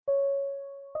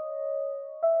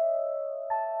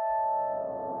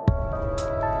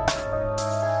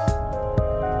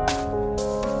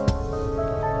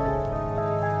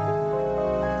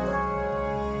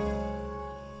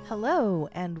Hello,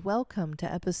 and welcome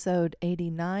to episode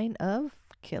 89 of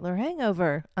Killer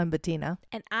Hangover. I'm Bettina.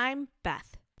 And I'm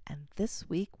Beth. And this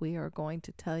week we are going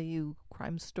to tell you a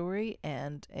crime story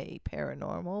and a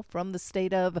paranormal from the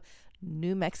state of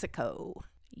New Mexico.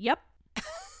 Yep.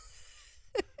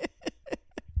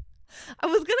 I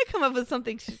was going to come up with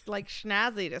something like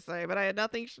schnazzy to say, but I had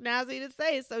nothing schnazzy to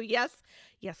say. So yes,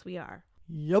 we are.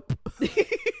 Yep.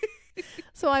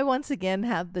 So I once again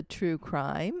have the true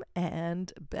crime,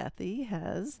 and Bethy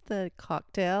has the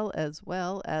cocktail as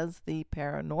well as the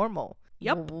paranormal.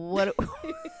 Yep. What?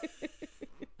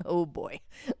 Oh boy.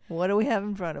 What do we have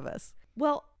in front of us?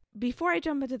 Well, before I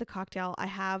jump into the cocktail, I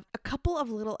have a couple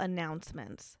of little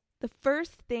announcements. The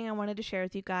first thing I wanted to share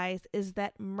with you guys is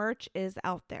that merch is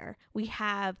out there. We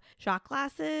have shot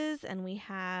glasses and we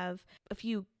have a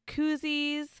few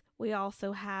koozies. We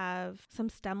also have some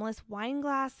stemless wine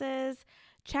glasses.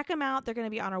 Check them out. They're going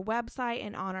to be on our website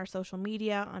and on our social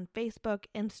media on Facebook,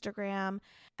 Instagram.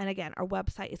 And again, our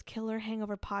website is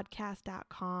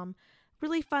killerhangoverpodcast.com.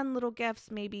 Really fun little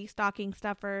gifts, maybe stocking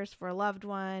stuffers for a loved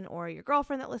one or your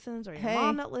girlfriend that listens or your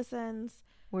mom that listens.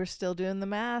 We're still doing the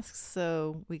masks,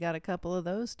 so we got a couple of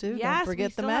those too. Yes, don't forget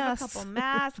we still the masks. have a couple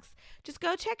masks. Just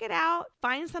go check it out.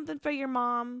 Find something for your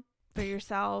mom, for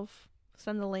yourself.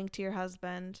 Send the link to your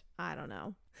husband. I don't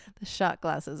know. The shot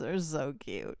glasses are so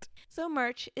cute. So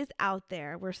merch is out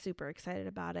there. We're super excited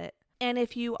about it. And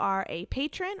if you are a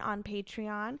patron on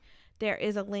Patreon, there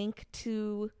is a link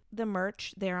to the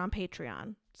merch there on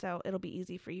Patreon. So it'll be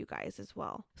easy for you guys as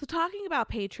well. So talking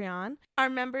about Patreon, our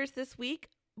members this week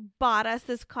bought us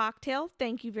this cocktail.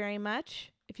 Thank you very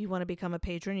much. If you want to become a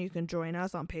patron, you can join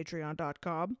us on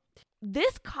patreon.com.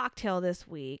 This cocktail this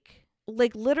week,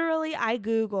 like literally I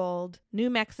Googled New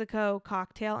Mexico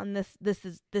cocktail and this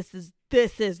is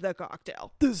the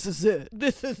cocktail. This is it.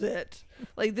 This is it.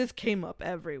 Like this came up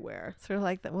everywhere. Sort of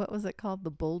like what was it called?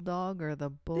 The bulldog or the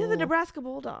bull? Yeah, the Nebraska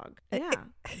bulldog. Yeah.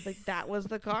 Like that was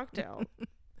the cocktail.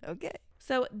 Okay.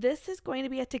 So this is going to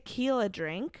be a tequila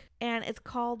drink and it's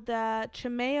called the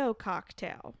Chimeo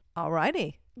cocktail.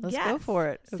 Alrighty. Let's go for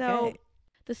it. Okay. So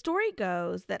the story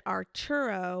goes that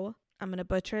Arturo, I'm going to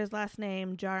butcher his last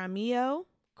name, Jaramillo,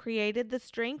 created this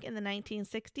drink in the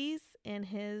 1960s in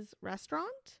his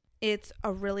restaurant. It's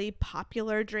a really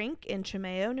popular drink in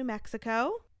Chimeo, New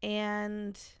Mexico.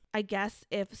 And I guess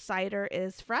if cider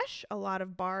is fresh, a lot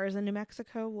of bars in New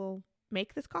Mexico will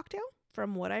make this cocktail.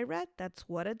 From what I read, that's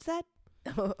what it said.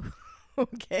 Oh,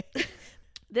 okay.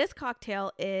 This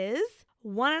cocktail is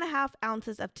 1.5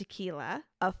 ounces of tequila,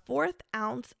 a 1/4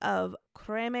 ounce of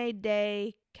creme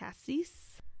de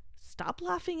cassis. Stop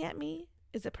laughing at me.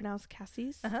 Is it pronounced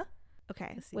cassis? Uh-huh.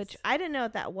 Okay, Cassis. which I didn't know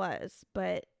what that was,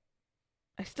 but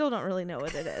I still don't really know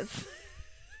what it is.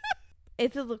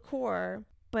 It's a liqueur,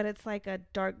 but it's like a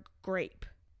dark grape,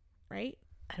 right?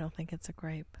 I don't think it's a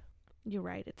grape. You're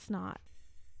right, it's not.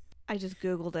 I just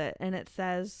Googled it, and it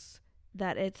says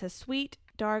that it's a sweet,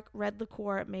 dark red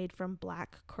liqueur made from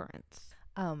black currants.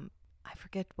 I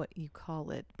forget what you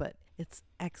call it, but it's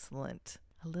excellent.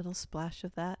 A little splash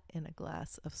of that in a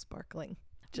glass of sparkling.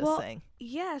 Just saying.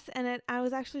 Yes, and I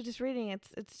was actually just reading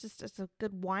it's a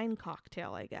good wine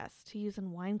cocktail, I guess, to use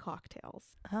in wine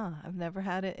cocktails. I've never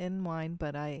had it in wine,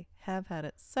 but I have had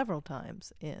it several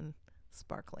times in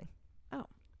sparkling. Oh,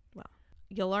 well,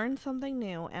 you learn something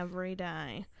new every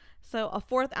day. So a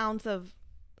 1/4 ounce of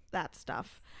that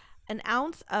stuff, 1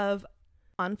 ounce of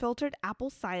unfiltered apple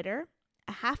cider,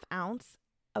 a 1/2 ounce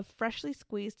of freshly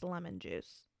squeezed lemon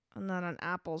juice, and then an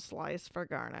apple slice for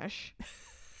garnish.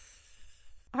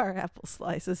 Our apple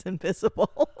slice is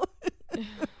invisible.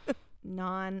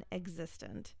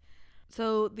 Non-existent.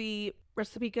 So the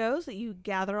recipe goes that you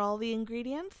gather all the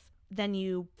ingredients, then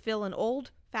you fill an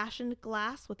old-fashioned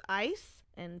glass with ice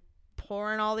and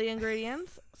pour in all the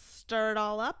ingredients, stir it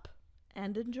all up,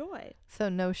 and enjoy. So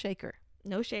no shaker.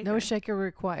 No shaker. No shaker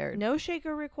required. No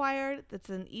shaker required. That's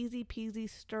an easy peasy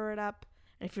stir it up.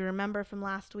 And if you remember from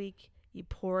last week, you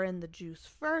pour in the juice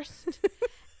first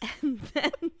and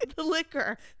then the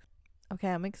liquor. Okay,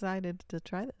 I'm excited to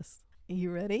try this.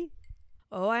 You ready?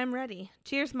 Oh, I'm ready.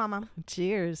 Cheers, Mama.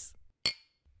 Cheers.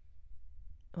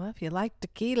 Well, if you like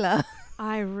tequila.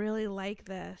 I really like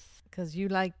this. Because you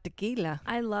like tequila.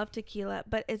 I love tequila,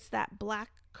 but it's that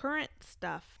black currant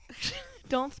stuff.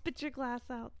 Don't spit your glass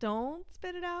out. Don't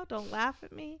spit it out. Don't laugh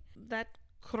at me. That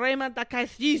crema de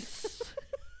cassis.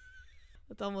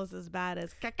 It's almost as bad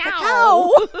as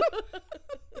cacao.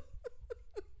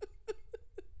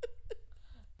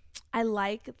 I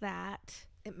like that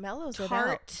It mellows it out.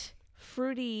 tart,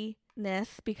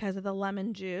 fruitiness because of the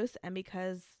lemon juice and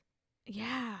because,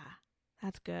 yeah,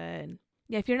 that's good.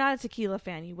 Yeah, if you're not a tequila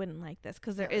fan, you wouldn't like this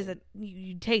because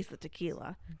you taste the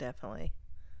tequila. Definitely.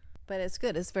 But it's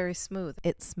good. It's very smooth.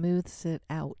 It smooths it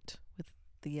out with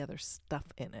the other stuff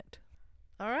in it.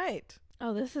 All right.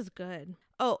 Oh, this is good.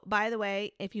 Oh, by the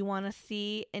way, if you want to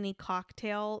see any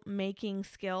cocktail making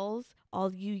skills,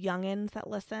 all you youngins that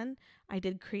listen, I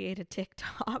did create a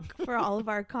TikTok for all of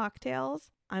our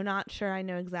cocktails. I'm not sure I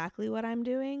know exactly what I'm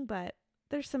doing, but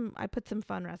I put some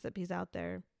fun recipes out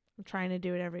there. I'm trying to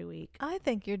do it every week. I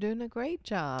think you're doing a great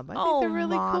job. I think they're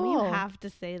really Mom, cool. You have to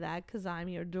say that because I'm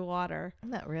your daughter.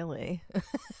 Not really.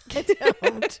 I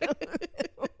don't.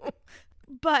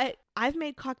 But I've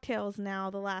made cocktails now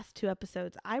the last 2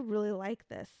 episodes. I really like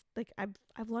this. Like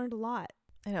I've learned a lot.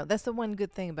 I know. That's the one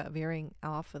good thing about veering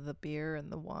off of the beer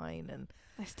and the wine, and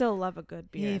I still love a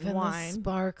good beer even and wine. the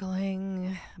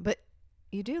sparkling. But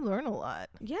you do learn a lot.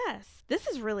 Yes. This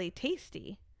is really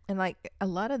tasty. And like a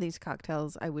lot of these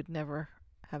cocktails I would never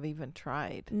have even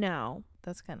tried. No.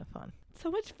 That's kind of fun. So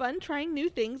much fun trying new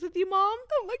things with you, Mom.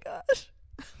 Oh my gosh.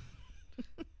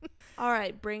 All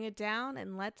right, bring it down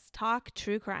and let's talk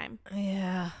true crime.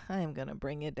 Yeah, I am going to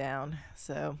bring it down.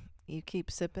 So you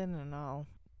keep sipping and I'll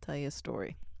tell you a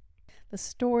story. The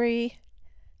story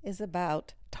is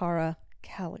about Tara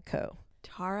Calico.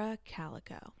 Tara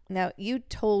Calico. Now, you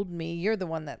told me, you're the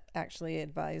one that actually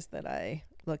advised that I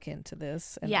look into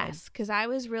this. And yes, because I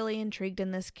was really intrigued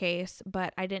in this case,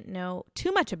 but I didn't know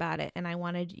too much about it, and I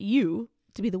wanted you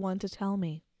to be the one to tell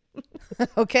me.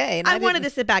 Okay. And I wanted to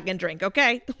sit back and drink,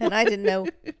 okay? And I didn't know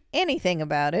anything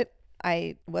about it.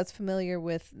 I was familiar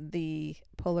with the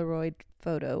Polaroid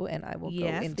photo, and I will go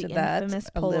into that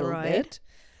a little bit,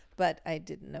 but I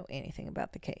didn't know anything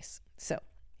about the case. So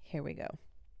here we go.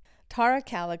 Tara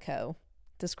Calico,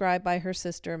 described by her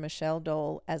sister Michelle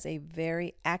Dole as a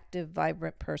very active,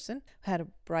 vibrant person who had a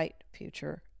bright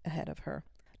future ahead of her.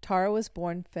 Tara was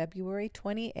born February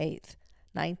 28th,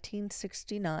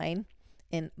 1969,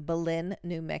 in Belen,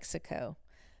 New Mexico,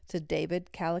 to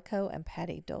David Calico and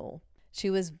Patty Dole. She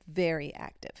was very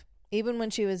active. Even when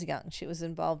she was young, she was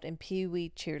involved in Pee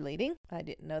Wee cheerleading. I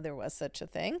didn't know there was such a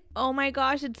thing. Oh my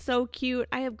gosh, it's so cute.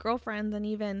 I have girlfriends, and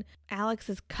even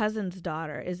Alex's cousin's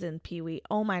daughter is in Pee Wee.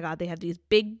 Oh my God, they have these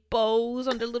big bows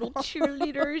on their little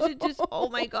cheerleaders. It just, oh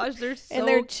my gosh, they're so And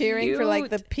they're cheering cute. for like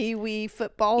the Pee Wee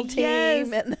football team.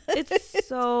 Yes, and it's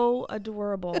so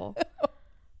adorable.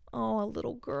 Oh, a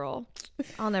little girl.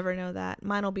 I'll never know that.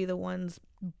 Mine will be the ones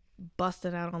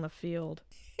busted out on the field.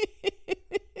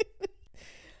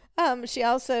 She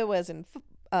also was in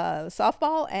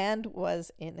softball and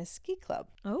was in a ski club.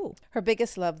 Oh. Her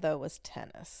biggest love, though, was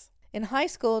tennis. In high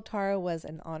school, Tara was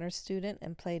an honor student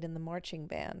and played in the marching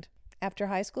band. After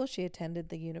high school, she attended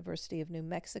the University of New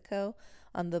Mexico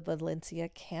on the Valencia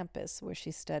campus, where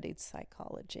she studied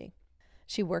psychology.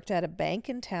 She worked at a bank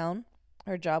in town.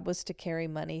 Her job was to carry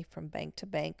money from bank to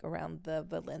bank around the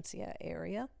Valencia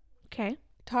area. Okay.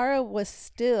 Tara was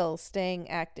still staying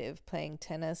active, playing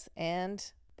tennis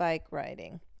and bike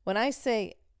riding. When I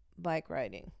say bike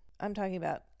riding, I'm talking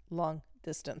about long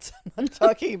distance. I'm not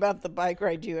talking about the bike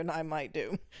ride you and I might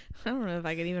do. I don't know if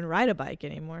I could even ride a bike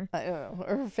anymore. I don't know.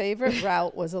 Her favorite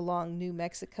route was along New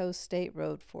Mexico State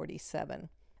Road 47,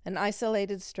 an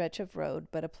isolated stretch of road,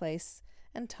 but a place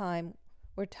and time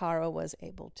where Tara was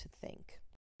able to think.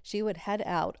 She would head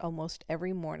out almost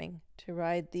every morning to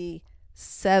ride the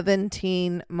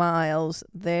 17 miles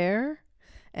there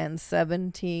and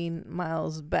 17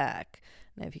 miles back.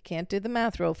 Now, if you can't do the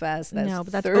math real fast, that's, no,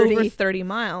 but that's over 30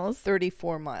 miles.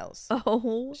 34 miles.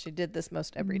 Oh, She did this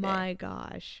most every day. My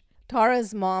gosh.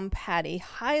 Tara's mom, Patty,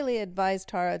 highly advised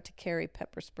Tara to carry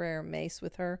pepper spray or mace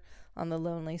with her on the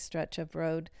lonely stretch of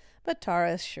road, but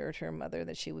Tara assured her mother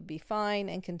that she would be fine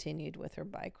and continued with her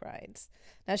bike rides.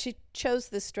 Now, she chose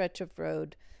this stretch of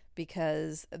road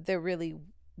because there really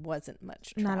wasn't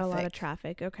much traffic. Not a lot of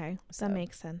traffic. Okay. That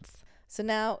makes sense. So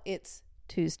now it's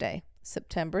Tuesday,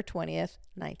 September 20th,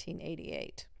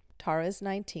 1988. Tara is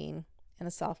 19 and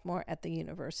a sophomore at the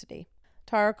university.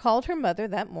 Tara called her mother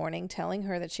that morning, telling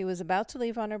her that she was about to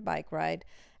leave on her bike ride,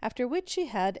 after which she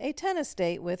had a tennis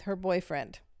date with her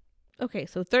boyfriend. Okay,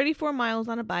 so 34 miles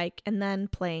on a bike and then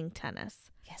playing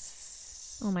tennis.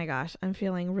 Yes. Oh my gosh, I'm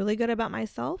feeling really good about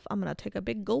myself. I'm going to take a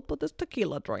big gulp of this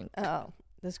tequila drink. Oh,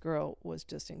 this girl was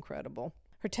just incredible.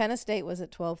 Her tennis date was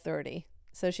at 12:30,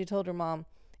 so she told her mom,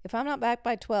 "If I'm not back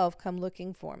by 12, come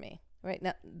looking for me." Right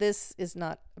now, this is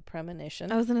not a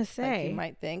premonition. I was going to say. Like you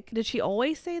might think. Did she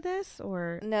always say this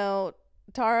or? No,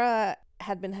 Tara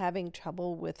had been having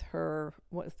trouble with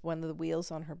one of the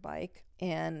wheels on her bike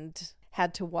and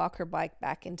had to walk her bike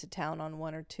back into town on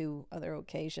one or two other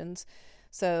occasions.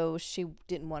 So she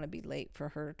didn't want to be late for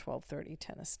her 12:30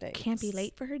 tennis date. Can't be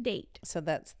late for her date. So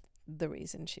that's the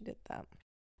reason she did that.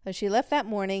 So she left that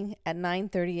morning at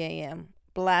 9:30 a.m.,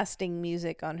 blasting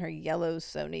music on her yellow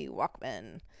Sony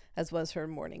Walkman, as was her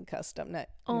morning custom.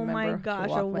 Oh my gosh,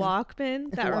 a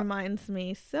Walkman? That reminds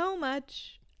me so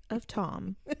much of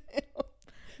Tom,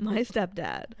 my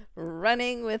stepdad.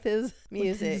 Running with his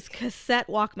music. With his cassette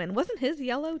Walkman. Wasn't his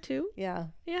yellow too? Yeah,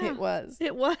 it was.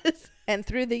 It was. And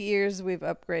through the years, we've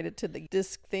upgraded to the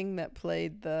disc thing that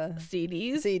played the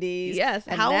CDs. Yes.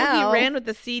 And how he ran with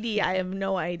the CD, I have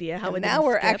no idea how. And now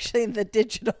we're actually in the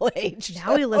digital age.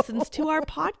 Now he listens to our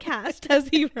podcast as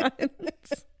he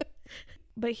runs.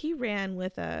 But he ran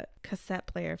with a cassette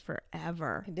player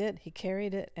forever. He did. He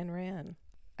carried it and ran.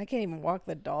 I can't even walk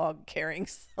the dog carrying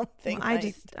something. Well,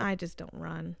 I just don't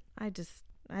run. I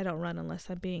don't run unless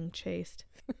I'm being chased.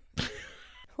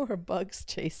 Or bugs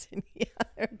chasing.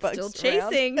 Yeah, bugs still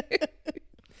chasing.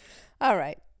 All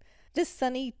right. This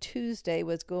sunny Tuesday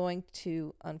was going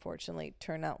to, unfortunately,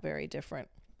 turn out very different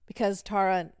because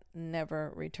Tara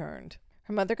never returned.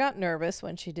 Her mother got nervous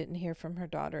when she didn't hear from her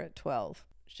daughter at 12.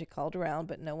 She called around,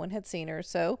 but no one had seen her,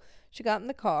 so she got in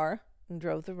the car and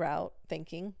drove the route,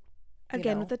 thinking,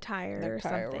 again, with the tire or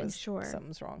something, sure.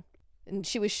 Something's wrong. And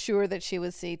she was sure that she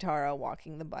would see Tara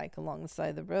walking the bike along the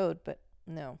side of the road, but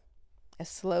no. As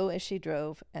slow as she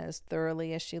drove and as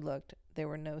thoroughly as she looked, there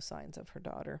were no signs of her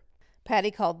daughter.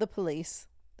 Patty called the police.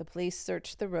 The police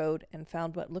searched the road and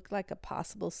found what looked like a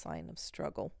possible sign of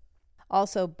struggle.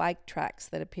 Also, bike tracks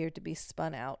that appeared to be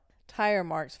spun out, tire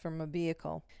marks from a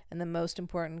vehicle, and the most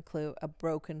important clue, a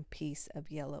broken piece of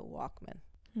yellow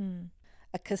Walkman.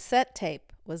 A cassette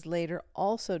tape was later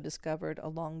also discovered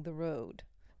along the road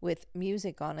with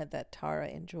music on it that Tara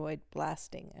enjoyed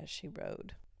blasting as she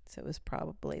rode. So it was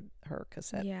probably her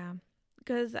cassette. Yeah,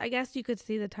 because I guess you could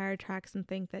see the tire tracks and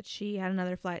think that she had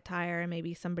another flat tire and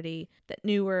maybe somebody that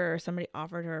knew her or somebody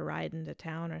offered her a ride into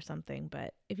town or something.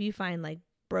 But if you find like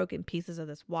broken pieces of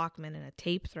this Walkman and a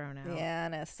tape thrown out. Yeah,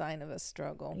 and a sign of a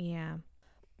struggle. Yeah.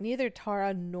 Neither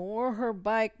Tara nor her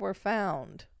bike were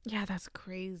found. Yeah, that's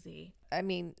crazy. I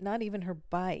mean, not even her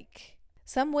bike.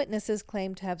 Some witnesses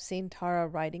claim to have seen Tara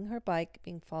riding her bike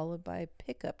being followed by a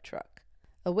pickup truck.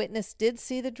 A witness did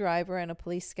see the driver and a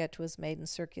police sketch was made and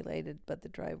circulated, but the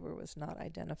driver was not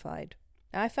identified.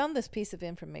 Now, I found this piece of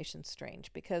information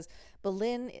strange because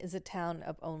Belen is a town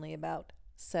of only about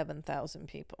 7,000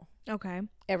 people. Okay.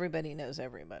 Everybody knows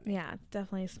everybody. Yeah,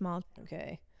 definitely small.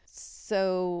 Okay.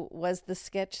 So was the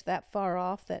sketch that far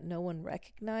off that no one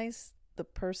recognized the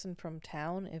person from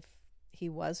town if he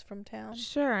was from town?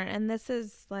 Sure. And this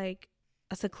is like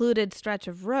a secluded stretch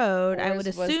of road. I would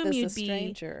assume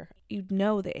you'd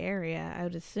know the area, I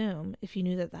would assume, if you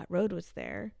knew that road was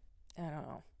there. I don't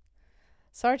know.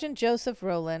 Sergeant Joseph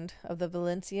Rowland of the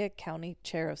Valencia County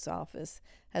Sheriff's Office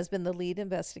has been the lead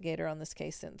investigator on this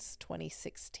case since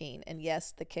 2016. And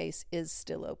yes, the case is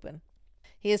still open.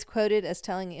 He is quoted as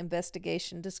telling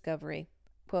Investigation Discovery,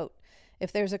 quote,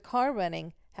 "If there's a car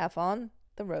running half on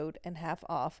the road and half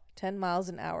off, 10 miles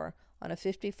an hour on a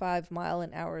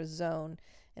 55-mile-an-hour zone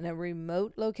in a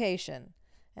remote location,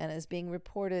 and is being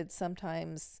reported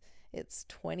sometimes it's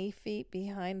 20 feet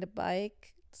behind a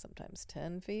bike, sometimes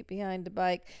 10 feet behind a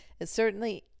bike, it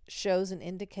certainly shows an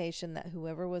indication that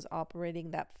whoever was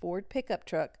operating that Ford pickup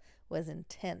truck was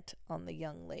intent on the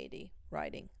young lady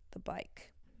riding the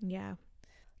bike." Yeah.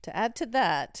 To add to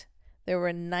that, there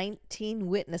were 19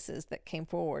 witnesses that came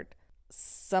forward,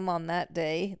 some on that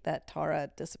day that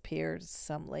Tara disappeared,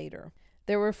 some later.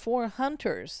 There were 4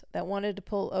 hunters that wanted to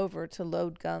pull over to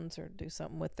load guns or do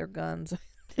something with their guns. I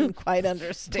didn't quite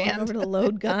understand. Pull over to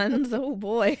load guns? Oh,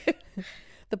 boy.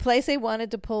 The place they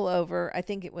wanted to pull over, I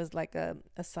think it was like a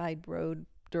side road,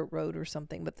 dirt road or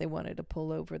something, but they wanted to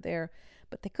pull over there,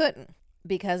 but they couldn't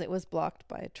because it was blocked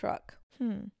by a truck.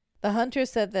 The hunters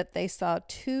said that they saw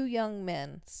 2 young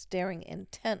men staring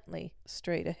intently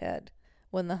straight ahead.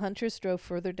 When the hunters drove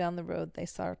further down the road, they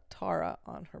saw Tara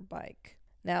on her bike.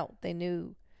 Now, they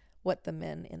knew what the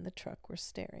men in the truck were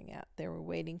staring at. They were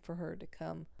waiting for her to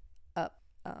come up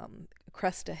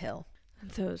Cresta Hill.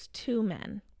 And so it was 2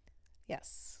 men.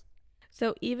 Yes.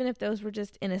 So even if those were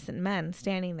just innocent men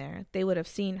standing there, they would have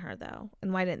seen her, though.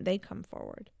 And why didn't they come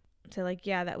forward? Say, like,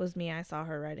 yeah, that was me. I saw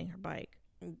her riding her bike.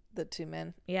 The 2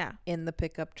 men? Yeah. In the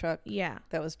pickup truck? Yeah.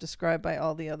 That was described by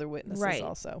all the other witnesses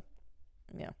also.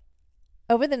 Yeah.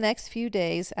 Over the next few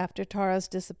days after Tara's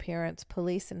disappearance,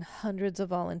 police and hundreds of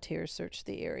volunteers searched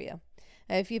the area.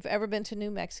 If you've ever been to New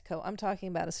Mexico, I'm talking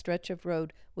about a stretch of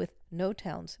road with no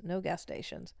towns, no gas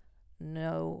stations,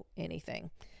 no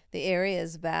anything. The area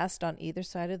is vast on either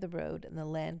side of the road, and the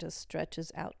land just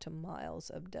stretches out to miles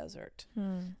of desert. I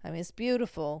mean, it's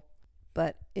beautiful,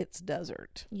 but it's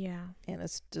desert. Yeah. And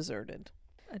it's deserted.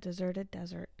 A deserted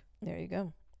desert. There you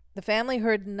go. The family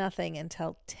heard nothing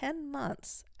until 10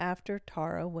 months after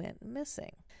Tara went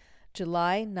missing.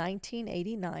 July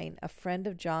 1989, a friend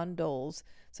of John Dole's,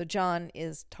 so John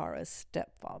is Tara's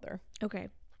stepfather, okay,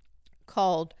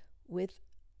 called with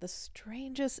the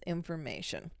strangest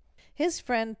information. His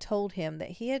friend told him that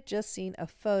he had just seen a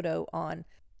photo on,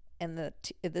 and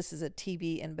this is a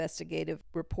TV investigative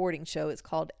reporting show. It's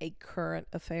called A Current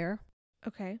Affair.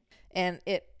 Okay. And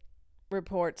it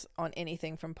reports on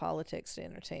anything from politics to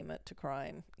entertainment to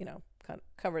crime, kind of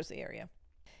covers the area.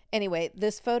 Anyway,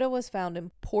 this photo was found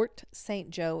in Port St.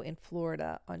 Joe in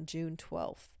Florida on June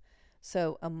 12th,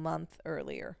 so a month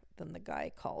earlier than the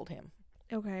guy called him.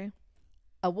 Okay.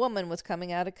 A woman was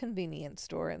coming out of a convenience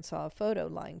store and saw a photo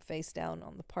lying face down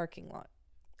on the parking lot.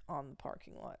 On the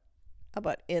parking lot. How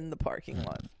about in the parking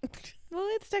lot? Well,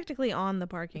 it's technically on the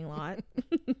parking lot.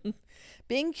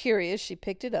 Being curious, she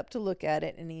picked it up to look at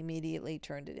it and immediately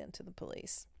turned it in to the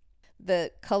police.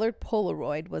 The colored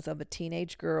Polaroid was of a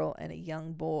teenage girl and a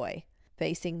young boy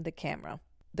facing the camera.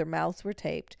 Their mouths were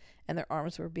taped and their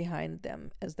arms were behind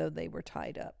them as though they were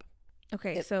tied up.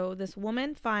 Okay, so this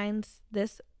woman finds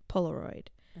this Polaroid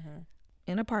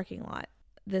in a parking lot.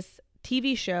 This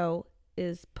TV show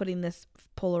is putting this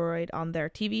Polaroid on their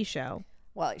TV show.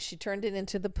 Well, she turned it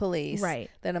into the police.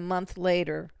 Right. Then a month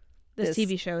later, this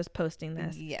TV show is posting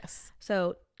this. Yes.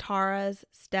 So Tara's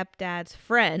stepdad's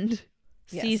friend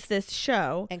sees this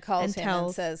show and calls him tells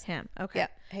and says him. Okay. Yeah.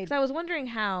 Hey. So I was wondering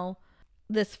how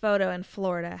this photo in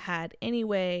Florida had any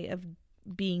way of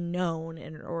being known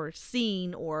or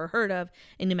seen or heard of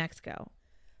in New Mexico.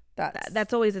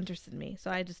 That's always interested me.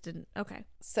 So I just didn't. Okay.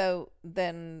 So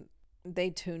then they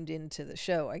tuned into the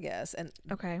show, I guess, and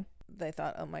okay, they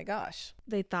thought, oh my gosh.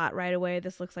 They thought right away,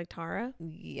 this looks like Tara?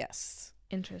 Yes.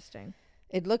 Interesting.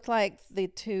 It looked like the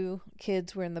two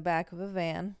kids were in the back of a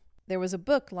van. There was a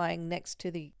book lying next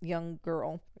to the young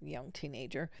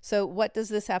teenager. So what does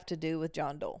this have to do with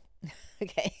John Dole?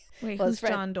 Okay. Wait, who's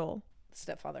John Dole?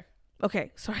 Stepfather.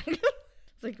 Okay, sorry.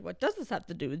 It's like, what does this have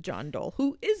to do with John Dole?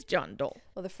 Who is John Dole?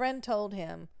 Well, the friend told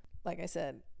him, like I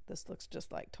said, this looks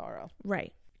just like Tara.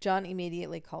 Right. John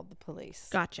immediately called the police.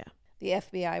 Gotcha. The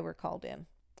FBI were called in.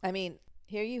 I mean,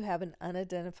 here you have an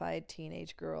unidentified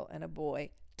teenage girl and a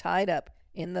boy tied up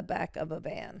in the back of a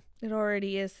van. It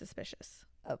already is suspicious.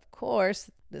 Of course,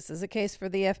 this is a case for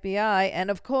the FBI.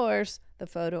 And of course, the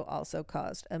photo also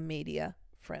caused a media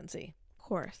frenzy. Of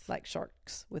course. Like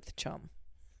sharks with chum.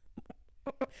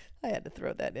 I had to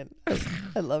throw that in.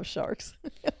 I love sharks.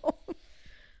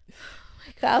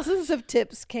 Thousands of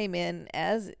tips came in,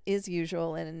 as is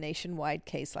usual in a nationwide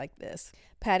case like this.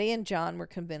 Patty and John were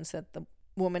convinced that the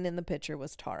woman in the picture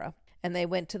was Tara, and they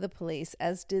went to the police,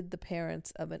 as did the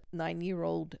parents of a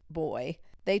 9-year-old boy.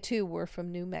 They too were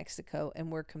from New Mexico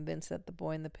and were convinced that the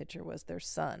boy in the picture was their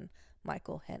son,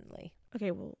 Michael Henley.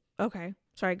 Okay.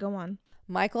 Sorry, go on.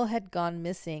 Michael had gone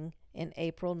missing in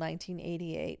April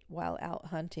 1988 while out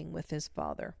hunting with his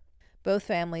father. Both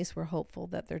families were hopeful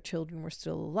that their children were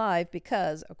still alive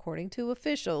because, according to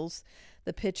officials,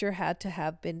 the picture had to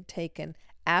have been taken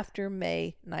after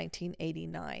May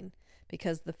 1989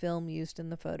 because the film used in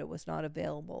the photo was not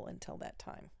available until that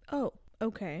time. Oh,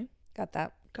 okay. Got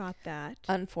that? Got that.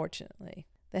 Unfortunately,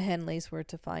 the Henleys were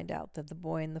to find out that the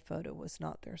boy in the photo was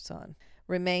not their son.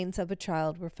 Remains of a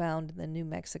child were found in the New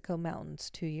Mexico mountains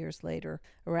 2 years later,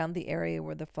 around the area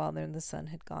where the father and the son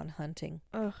had gone hunting.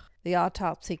 Ugh. The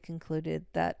autopsy concluded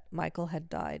that Michael had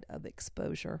died of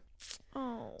exposure.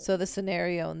 Oh. So the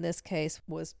scenario in this case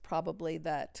was probably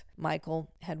that Michael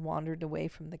had wandered away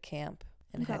from the camp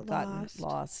and had gotten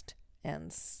lost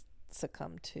and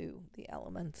succumbed to the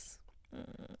elements.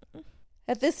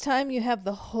 At this time, you have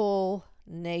the whole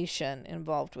nation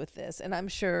involved with this, and I'm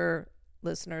sure,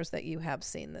 listeners, that you have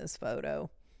seen this photo.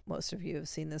 Most of you have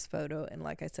seen this photo, and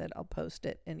like I said, I'll post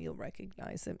it and you'll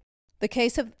recognize it. The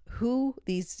case of who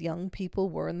these young people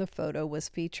were in the photo was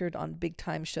featured on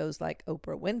big-time shows like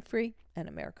Oprah Winfrey and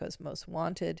America's Most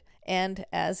Wanted, and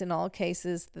as in all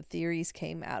cases, the theories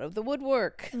came out of the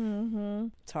woodwork. Mm-hmm.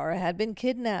 Tara had been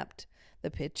kidnapped.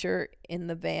 The picture in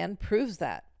the van proves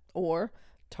that. Or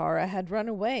Tara had run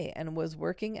away and was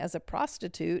working as a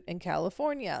prostitute in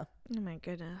California. Oh my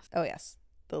goodness. Oh yes,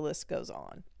 the list goes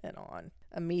on and on.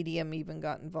 A medium even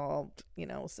got involved,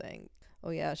 saying, oh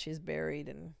yeah, she's buried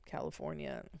in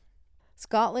California.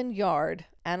 Scotland Yard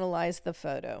analyzed the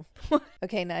photo.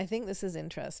 Okay, now I think this is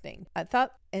interesting. I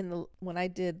thought when I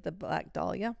did the Black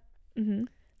Dahlia,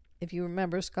 if you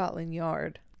remember, Scotland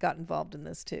Yard got involved in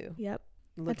this too. Yep.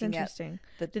 That's Looking interesting.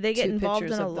 Did they get involved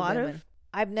in a lot of?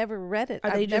 I've never read it. Are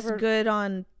they just good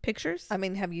on pictures? I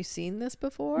mean, have you seen this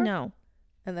before? No.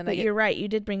 And then but you're right. You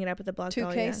did bring it up with the Black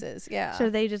Dahlia. 2 cases, yeah. So are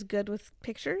they just good with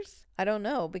pictures? I don't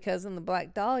know, because in the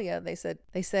Black Dahlia, they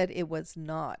said it was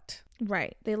not.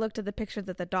 Right. They looked at the picture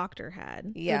that the doctor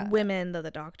had. Yeah. The women that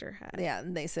the doctor had. Yeah,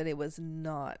 and they said it was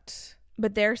not.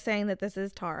 But they're saying that this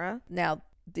is Tara. Now,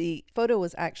 the photo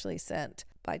was actually sent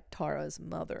by Tara's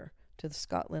mother to the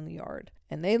Scotland Yard,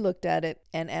 and they looked at it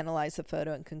and analyzed the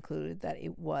photo and concluded that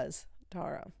it was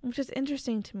Tara. Which is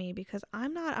interesting to me because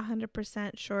I'm not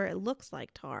 100% sure it looks like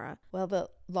Tara. Well, the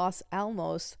Los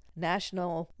Alamos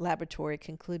National Laboratory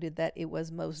concluded that it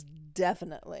was most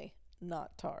definitely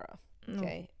not Tara.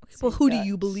 Okay. Well, who do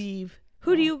you believe?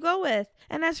 Who do you go with?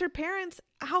 And as her parents,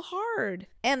 how hard?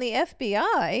 And the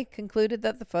FBI concluded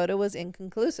that the photo was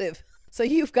inconclusive. So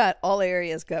you've got all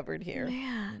areas covered here.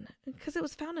 Man, because it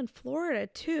was found in Florida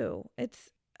too.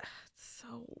 It's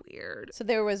so weird. So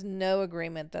there was no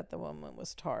agreement that the woman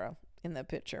was Tara in the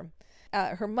picture.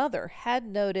 Her mother had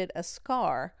noted a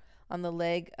scar on the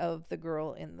leg of the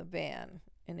girl in the van.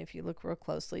 And if you look real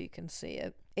closely, you can see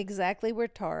it. Exactly where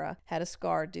Tara had a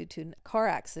scar due to a car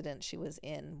accident she was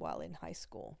in while in high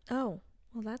school. Oh,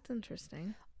 well, that's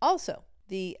interesting. Also,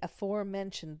 the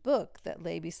aforementioned book that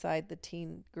lay beside the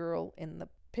teen girl in the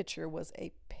picture was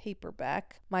a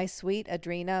paperback, My Sweet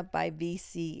Adrena by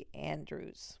V.C.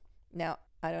 Andrews. Now,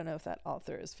 I don't know if that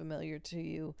author is familiar to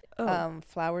you.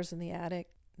 Flowers in the Attic?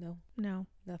 No.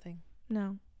 Nothing?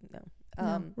 No.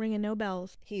 Ringing no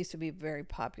bells. He used to be a very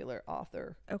popular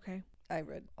author. Okay. I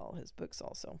read all his books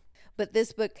also. But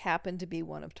this book happened to be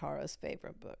one of Tara's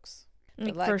favorite books.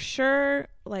 For sure.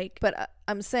 But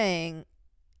I'm saying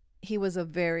he was a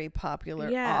very popular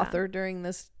author during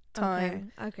this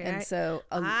time. Okay. And so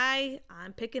I'm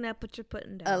picking up what you're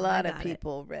putting down. A lot of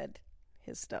people read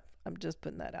his stuff. I'm just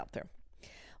putting that out there.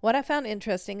 What I found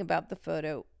interesting about the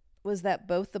photo was that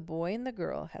both the boy and the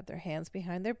girl had their hands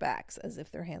behind their backs as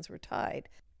if their hands were tied.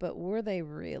 But were they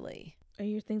really?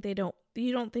 You don't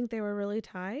think they were really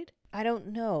tied? I don't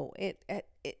know.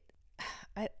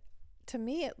 To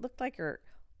me, it looked like her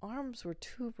arms were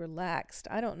too relaxed.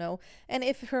 I don't know. And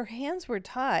if her hands were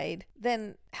tied,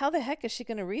 then how the heck is she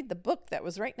going to read the book that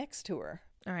was right next to her?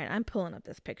 All right, I'm pulling up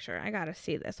this picture. I got to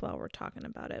see this while we're talking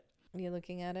about it. Are you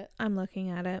looking at it? I'm looking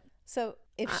at it. So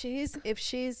if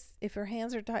her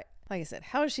hands are tied, like I said,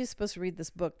 how is she supposed to read this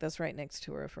book that's right next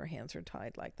to her if her hands are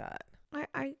tied like that?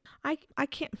 I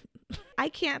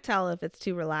can't tell if it's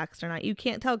too relaxed or not. You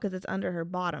can't tell because it's under her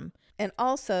bottom. And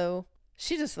also,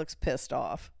 she just looks pissed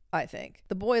off, I think.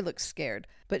 The boy looks scared,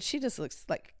 but she just looks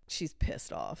like she's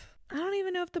pissed off. I don't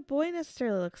even know if the boy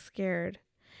necessarily looks scared.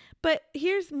 But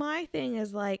here's my thing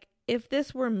is like, if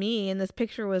this were me and this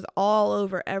picture was all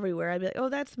over everywhere, I'd be like, oh,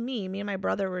 that's me. Me and my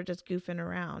brother were just goofing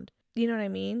around. You know what I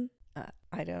mean?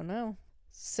 I don't know.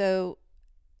 So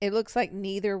it looks like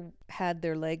neither had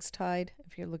their legs tied,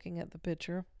 if you're looking at the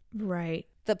picture. Right.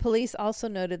 The police also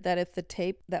noted that if the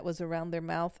tape that was around their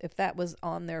mouth, if that was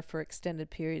on there for an extended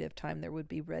period of time, there would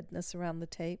be redness around the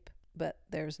tape, but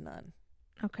there's none.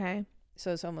 Okay.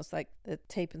 So it's almost like the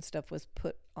tape and stuff was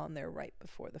put on there right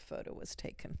before the photo was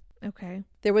taken. Okay.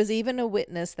 There was even a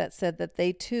witness that said that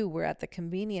they too were at the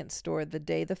convenience store the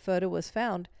day the photo was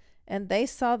found, and they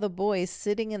saw the boy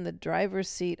sitting in the driver's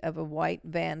seat of a white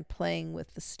van playing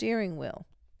with the steering wheel,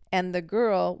 and the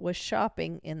girl was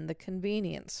shopping in the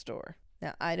convenience store.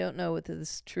 Now, I don't know if this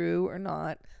is true or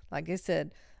not. Like I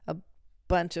said, a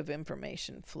bunch of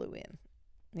information flew in.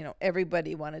 You know,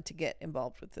 everybody wanted to get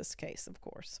involved with this case, of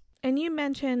course. And you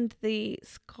mentioned the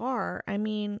scar. I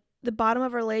mean, the bottom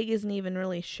of her leg isn't even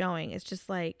really showing. It's just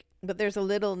like... But there's a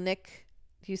little nick.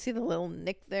 Do you see the little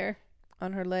nick there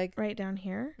on her leg? Right down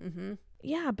here? Mm-hmm.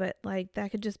 Yeah, but like that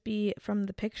could just be from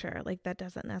the picture. Like that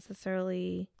doesn't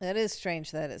necessarily... That is strange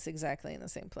that it's exactly in the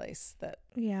same place.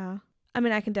 Yeah. I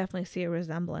mean, I can definitely see a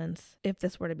resemblance if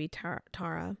this were to be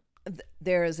Tara.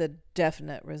 There is a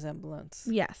definite resemblance.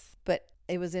 Yes. But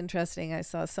it was interesting. I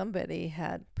saw somebody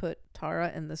had put Tara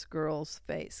and this girl's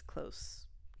face close,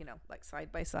 like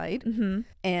side by side. Mm-hmm.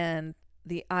 And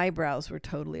the eyebrows were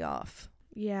totally off.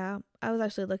 Yeah. I was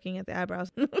actually looking at the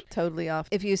eyebrows. Totally off.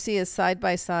 If you see a side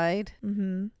by side,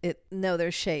 mm-hmm.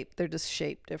 they're shaped. They're just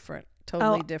shaped different.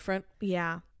 Totally different.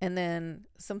 Yeah. And then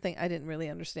something, I didn't really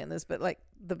understand this, but like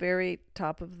the very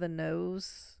top of the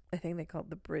nose, I think they call it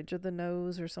the bridge of the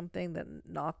nose or something, the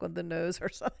knock of the nose or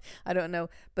something. I don't know.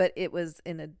 But it was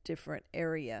in a different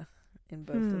area in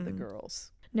both of the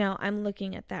girls. No, I'm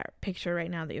looking at that picture right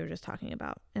now that you were just talking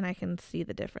about, and I can see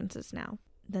the differerences now.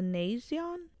 The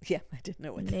nasion? Yeah, I didn't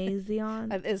know what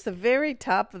nasion. It's the very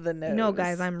top of the nose. No,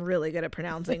 guys, I'm really good at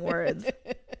pronouncing words.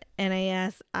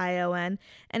 Nasion.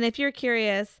 And if you're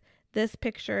curious, this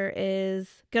picture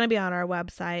is going to be on our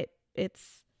website.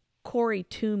 It's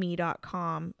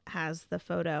CoreyToomey.com has the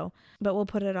photo, but we'll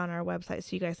put it on our website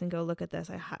so you guys can go look at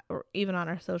this. Or even on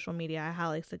our social media, I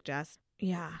highly suggest.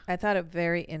 Yeah. I thought it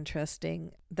very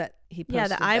interesting that he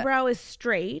posted the eyebrow is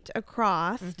straight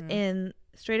across in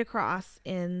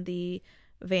the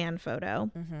van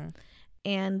photo. Mm-hmm.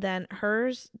 And then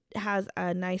hers has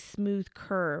a nice smooth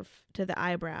curve to the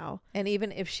eyebrow. And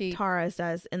even if Tara's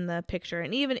does in the picture.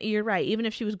 And even, you're right, even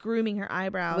if she was grooming her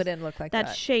eyebrows, wouldn't look like that.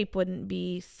 That shape wouldn't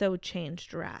be so changed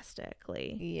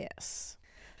drastically. Yes.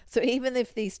 So even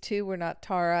if these two were not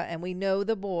Tara, and we know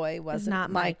the boy wasn't not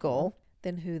Michael,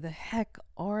 then who the heck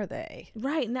are they?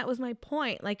 Right. And that was my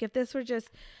point. Like, if this were just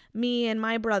me and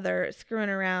my brother screwing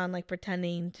around, like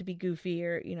pretending to be goofy,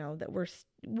 or, that we're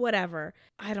whatever.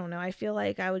 I don't know. I feel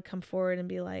like I would come forward and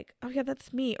be like, oh, yeah,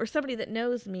 that's me. Or somebody that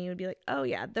knows me would be like, oh,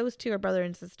 yeah, those two are brother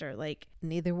and sister. Like,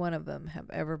 neither one of them have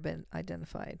ever been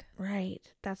identified. Right.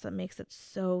 That's what makes it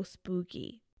so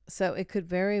spooky. So it could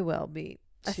very well be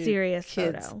a serious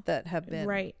kids photo that have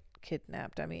been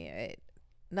kidnapped. I mean,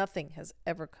 nothing has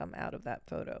ever come out of that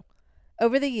photo.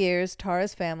 Over the years,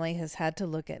 Tara's family has had to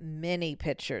look at many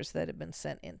pictures that have been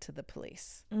sent into the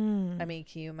police. I mean,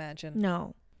 can you imagine?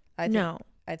 No.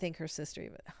 I think her sister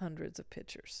even hundreds of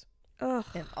pictures. Ugh.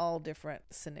 In all different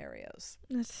scenarios.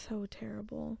 That's so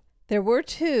terrible. There were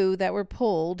two that were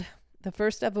pulled. The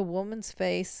first of a woman's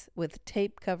face with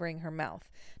tape covering her mouth.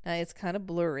 Now, it's kind of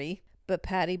blurry, but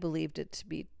Patty believed it to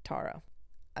be Tara.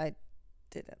 I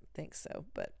didn't think so,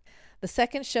 but the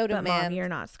second showed a man. Mom, you're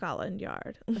not Scotland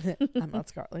Yard. I'm not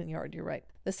Scotland Yard. You're right.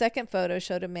 The second photo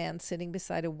showed a man sitting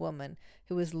beside a woman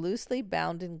who was loosely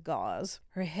bound in gauze,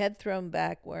 her head thrown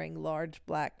back, wearing large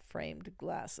black framed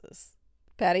glasses.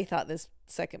 Patty thought this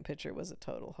second picture was a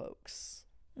total hoax.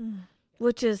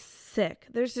 Which is sick.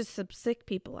 There's just some sick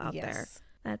people out there.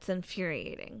 That's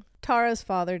infuriating. Tara's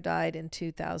father died in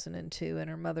 2002 and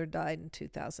her mother died in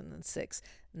 2006,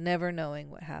 never knowing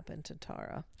what happened to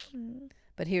Tara.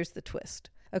 But here's the twist.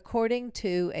 According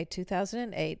to a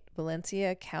 2008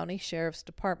 Valencia County Sheriff's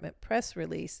Department press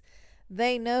release,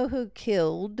 they know who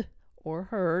killed or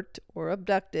hurt or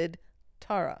abducted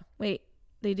Tara. Wait,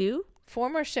 they do?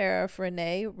 Former Sheriff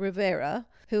Rene Rivera,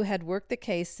 who had worked the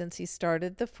case since he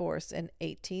started the force in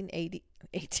 18.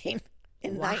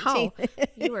 Wow.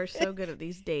 You are so good at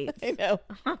these dates. I know.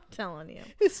 I'm telling you.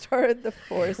 Who started the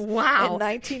force in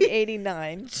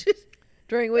 1989,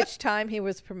 during which time he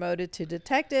was promoted to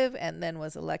detective and then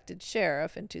was elected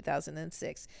sheriff in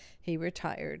 2006. He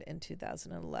retired in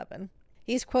 2011.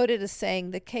 He's quoted as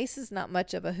saying, "The case is not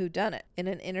much of a whodunit." In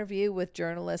an interview with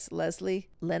journalist Leslie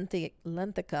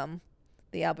Linthicum,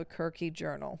 the Albuquerque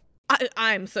Journal.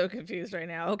 I'm so confused right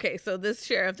now. Okay, so this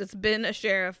sheriff that's been a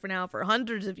sheriff for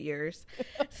hundreds of years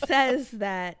says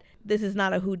that this is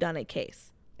not a whodunit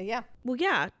case. Yeah. Well,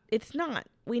 yeah, it's not.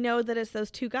 We know that it's those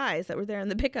two guys that were there in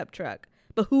the pickup truck.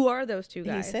 But who are those two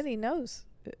guys? He said he knows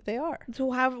who they are. So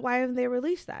why haven't they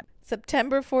released that?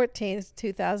 September 14th,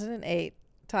 2008,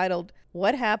 titled,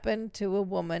 "What Happened to a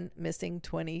Woman Missing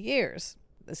 20 Years?"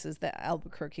 This is the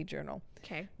Albuquerque Journal.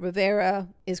 Okay. Rivera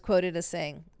is quoted as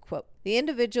saying, quote, "The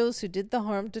individuals who did the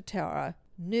harm to Tara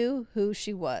knew who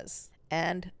she was,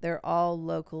 and they're all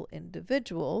local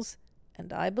individuals,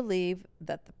 and I believe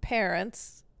that the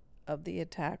parents of the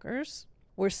attackers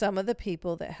were some of the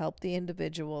people that helped the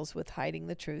individuals with hiding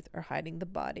the truth or hiding the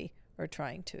body or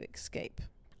trying to escape."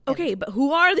 Okay, but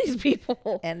who are these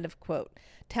people? End of quote.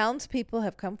 Townspeople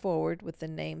have come forward with the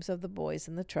names of the boys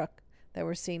in the truck that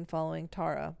were seen following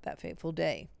Tara that fateful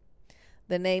day.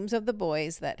 The names of the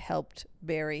boys that helped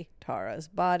bury Tara's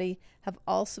body have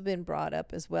also been brought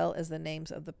up, as well as the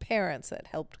names of the parents that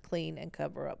helped clean and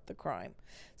cover up the crime.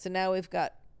 So now we've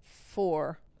got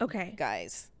 4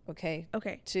 guys. Okay.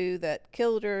 2 that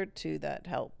killed her, 2 that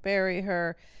helped bury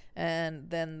her, and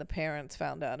then the parents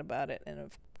found out about it and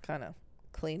have kind of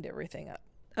cleaned everything up.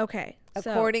 Okay.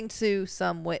 According to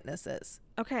some witnesses.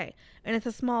 Okay. And it's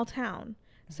a small town.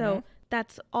 So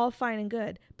that's all fine and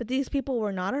good. But these people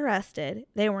were not arrested.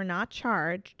 They were not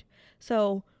charged.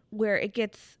 So where it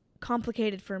gets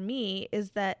complicated for me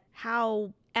is that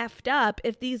how effed up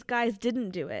if these guys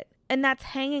didn't do it. And that's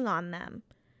hanging on them.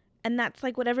 And that's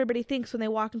like what everybody thinks when they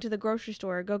walk into the grocery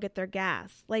store or go get their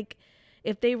gas. Like,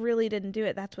 if they really didn't do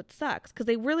it, that's what sucks. Because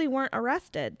they really weren't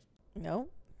arrested. No,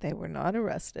 they were not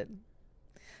arrested.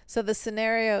 So the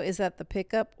scenario is that the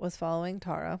pickup was following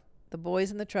Tara. The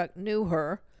boys in the truck knew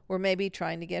her, were maybe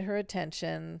trying to get her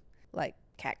attention, like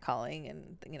catcalling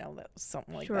and,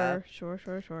 something like that.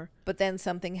 Sure. But then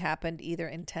something happened, either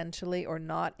intentionally or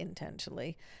not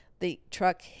intentionally. The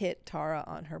truck hit Tara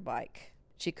on her bike.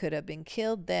 She could have been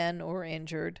killed then or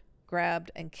injured,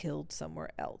 grabbed and killed somewhere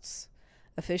else.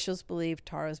 Officials believe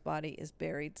Tara's body is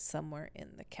buried somewhere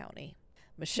in the county.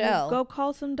 Michelle... Go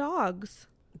call some dogs.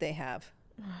 They have.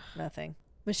 Nothing.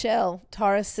 Michelle,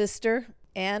 Tara's sister,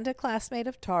 and a classmate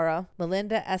of Tara,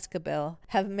 Melinda Escobel,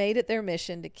 have made it their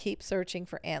mission to keep searching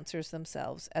for answers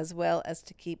themselves, as well as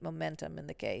to keep momentum in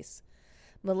the case.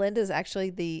 Melinda is actually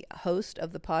the host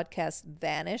of the podcast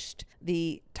Vanished,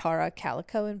 the Tara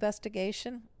Calico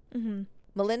investigation. Mm-hmm.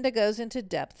 Melinda goes into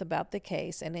depth about the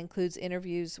case and includes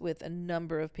interviews with a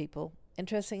number of people.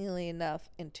 Interestingly enough,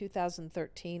 in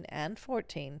 2013 and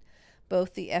 14,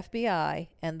 both the FBI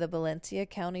and the Valencia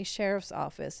County Sheriff's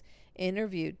Office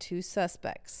interviewed 2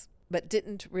 suspects, but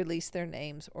didn't release their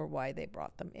names or why they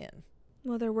brought them in.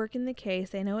 Well, they're working the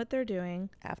case. They know what they're doing.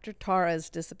 After Tara's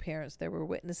disappearance, there were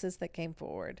witnesses that came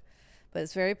forward, but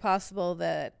it's very possible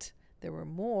that there were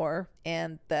more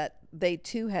and that they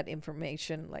too had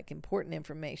information, like important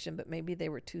information, but maybe they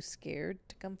were too scared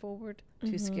to come forward,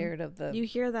 too scared of the... You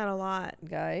hear that a lot.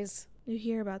 Guys. You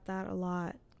hear about that a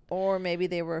lot. Or maybe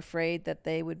they were afraid that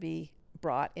they would be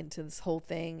brought into this whole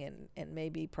thing and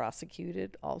maybe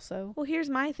prosecuted also. Well, here's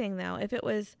my thing, though. If it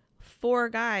was 4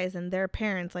 guys and their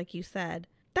parents, like you said,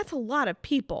 that's a lot of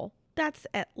people. That's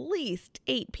at least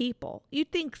 8 people. You'd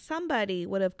think somebody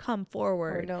would have come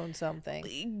forward. Or known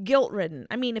something. Guilt-ridden.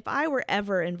 I mean, if I were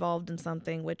ever involved in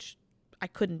something, which I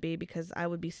couldn't be because I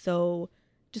would be so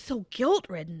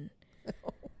guilt-ridden,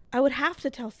 I would have to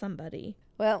tell somebody.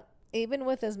 Well, even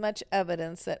with as much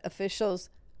evidence that officials,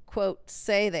 quote,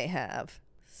 say they have,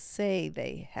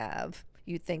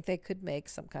 you'd think they could make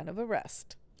some kind of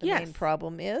arrest. The main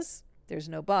problem is there's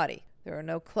no body. There are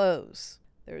no clothes.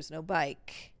 There's no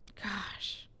bike.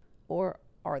 Gosh. Or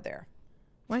are there?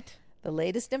 What? The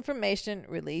latest information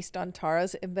released on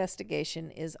Tara's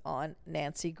investigation is on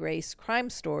Nancy Grace Crime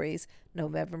Stories,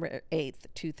 November 8th,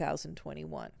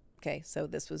 2021. Okay, so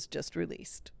this was just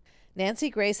released. Nancy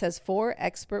Grace has 4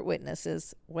 expert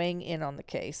witnesses weighing in on the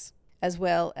case, as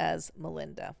well as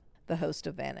Melinda, the host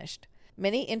of Vanished.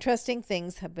 Many interesting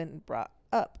things have been brought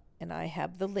up, and I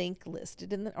have the link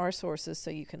listed in our sources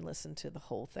so you can listen to the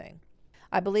whole thing.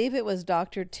 I believe it was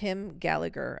Dr. Tim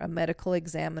Gallagher, a medical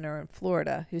examiner in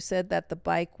Florida, who said that the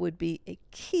bike would be a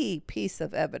key piece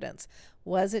of evidence.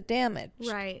 Was it damaged?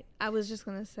 Right. I was just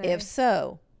going to say. If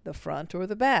so, the front or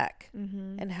the back?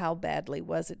 Mm-hmm. And how badly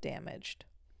was it damaged?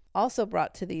 Also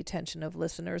brought to the attention of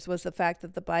listeners was the fact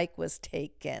that the bike was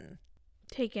taken.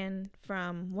 Taken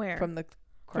from where? From the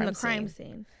crime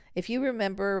scene. If you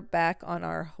remember back on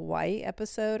our Hawaii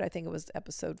episode, I think it was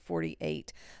episode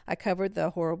 48, I covered the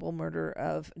horrible murder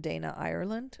of Dana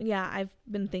Ireland. Yeah, I've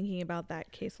been thinking about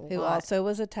that case a lot. Who also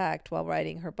was attacked while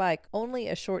riding her bike, only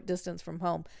a short distance from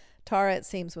home. Tara, it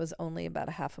seems, was only about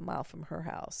a half a mile from her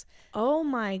house. Oh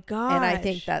my gosh. And I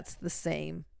think that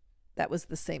was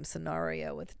the same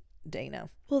scenario with Dana.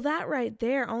 Well, that right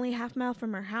there, only half a mile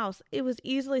from her house, it was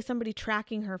easily somebody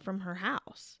tracking her from her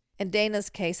house. In Dana's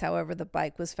case, however, the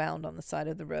bike was found on the side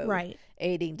of the road, right,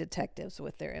 aiding detectives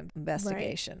with their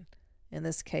investigation. Right. In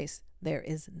this case, there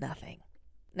is nothing.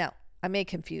 Now, I may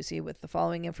confuse you with the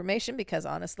following information because,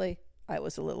 honestly, I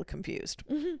was a little confused.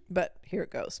 Mm-hmm. But here it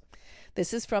goes.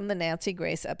 This is from the Nancy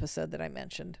Grace episode that I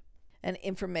mentioned, and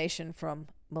information from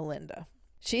Melinda.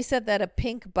 She said that a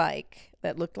pink bike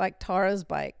that looked like Tara's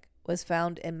bike was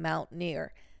found in Mount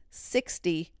Near,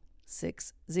 60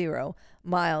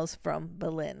 miles from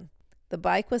Belen. The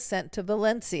bike was sent to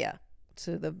Valencia,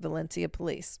 to the Valencia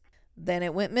police. Then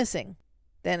it went missing.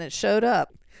 Then it showed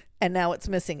up, and now it's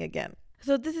missing again.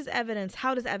 So this is evidence.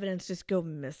 How does evidence just go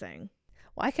missing?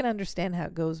 Well, I can understand how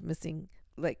it goes missing,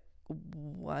 like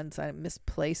once I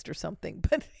misplaced or something,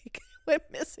 but it went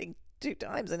missing 2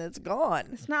 times and it's gone.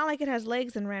 It's not like it has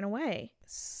legs and ran away.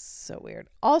 So weird.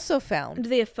 Also found. Do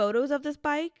they have photos of this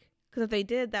bike? Because if they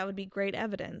did, that would be great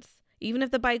evidence. Even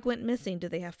if the bike went missing, do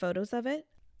they have photos of it?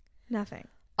 Nothing.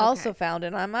 Also found,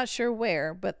 and I'm not sure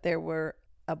where, but there were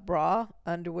a bra,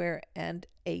 underwear, and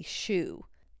a shoe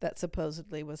that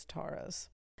supposedly was Tara's.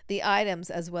 The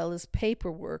items, as well as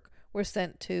paperwork, were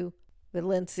sent to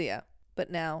Valencia,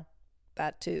 but now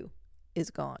that too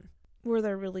is gone. Were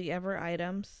there really ever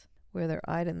items? Were there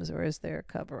items, or is there a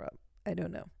cover-up? I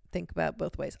don't know. Think about it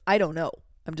both ways. I don't know.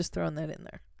 I'm just throwing that in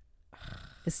there.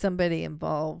 Is somebody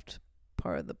involved?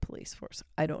 part of the police force.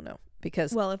 I don't know.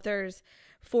 Because well, if there's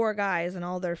 4 guys and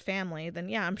all their family, then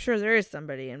yeah, I'm sure there is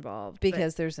somebody involved.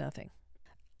 Because there's nothing.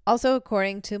 Also,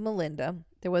 according to Melinda,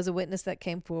 there was a witness that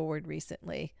came forward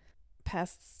recently.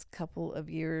 Past couple of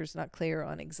years, not clear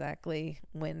on exactly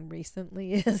when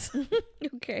recently is.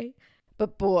 Okay.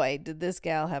 But boy, did this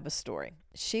gal have a story.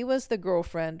 She was the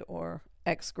girlfriend or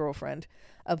ex-girlfriend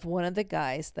of one of the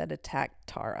guys that attacked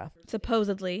Tara.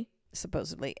 Supposedly.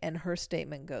 And her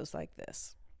statement goes like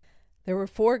this. There were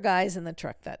 4 guys in the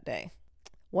truck that day.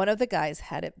 One of the guys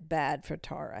had it bad for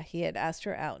Tara. He had asked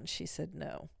her out and she said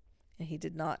no. And he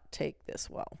did not take this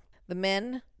well. The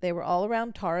men, they were all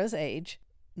around Tara's age,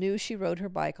 knew she rode her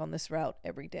bike on this route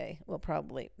every day. Well,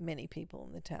 probably many people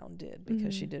in the town did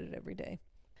because she did it every day.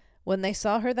 When they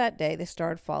saw her that day, they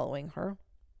started following her,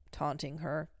 taunting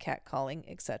her, catcalling,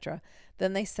 etc.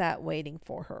 Then they sat waiting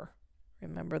for her.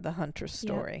 Remember the hunter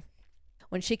story. Yep.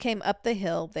 When she came up the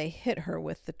hill, they hit her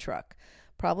with the truck,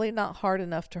 probably not hard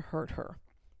enough to hurt her.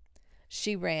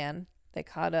 She ran, they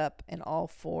caught up, and all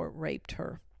 4 raped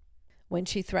her. When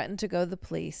she threatened to go to the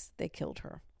police, they killed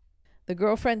her. The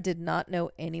girlfriend did not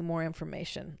know any more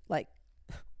information, like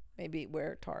maybe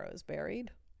where Tara is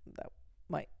buried. That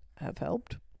might have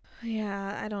helped.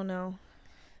 Yeah, I don't know.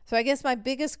 So I guess my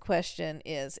biggest question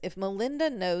is, if Melinda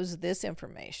knows this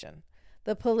information,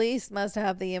 the police must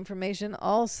have the information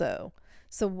also.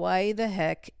 So why the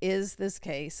heck is this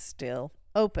case still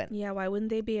open? Yeah, why wouldn't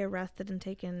they be arrested and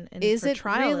taken in is for it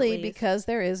trial? Really because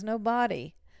there is no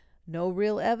body, no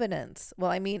real evidence?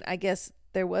 Well, I mean, I guess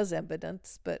there was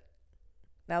evidence, but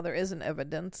now there isn't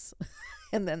evidence.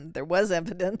 And then there was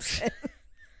evidence.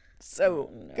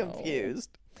 So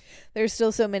confused. There's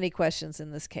still so many questions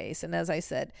in this case. And as I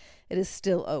said, it is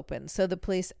still open. So the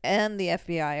police and the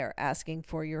FBI are asking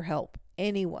for your help.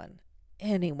 Anyone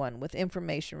with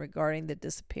information regarding the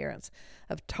disappearance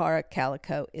of Tara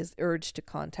Calico is urged to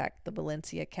contact the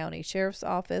Valencia County Sheriff's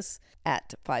Office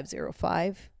at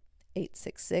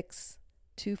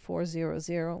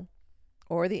 505-866-2400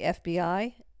 or the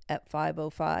FBI at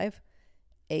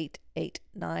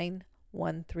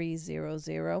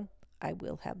 505-889-1300. I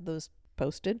will have those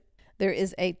posted. There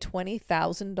is a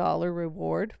 $20,000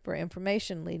 reward for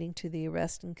information leading to the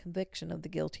arrest and conviction of the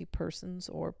guilty persons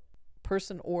or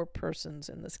persons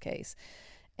in this case.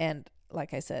 And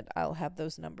like I said, I'll have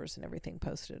those numbers and everything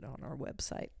posted on our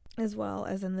website, as well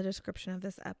as in the description of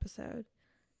this episode.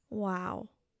 Wow.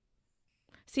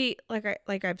 See,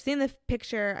 like I've seen the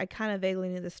picture, I kind of vaguely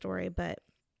knew the story, but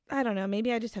I don't know,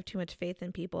 maybe I just have too much faith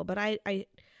in people. But I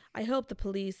hope the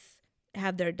police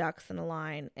have their ducks in a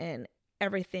line and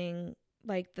everything,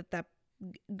 like that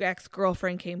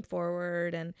ex-girlfriend came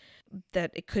forward and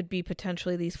that it could be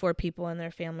potentially these 4 people and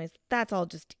their families. That's all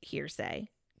just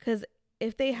hearsay. Because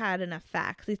if they had enough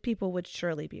facts, these people would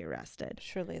surely be arrested.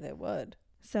 Surely they would.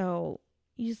 So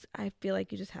I feel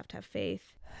like you just have to have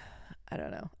faith. I don't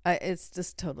know. It's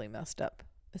just totally messed up.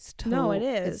 No, it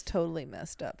is. It's totally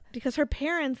messed up. Because her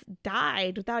parents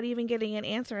died without even getting an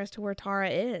answer as to where Tara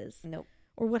is. Nope.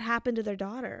 Or what happened to their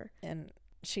daughter. And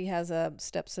she has a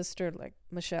stepsister like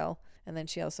Michelle, and then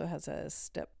she also has a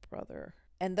stepbrother.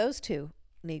 And those 2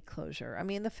 need closure. I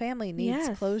mean, the family needs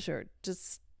closure.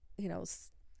 Just,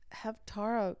 have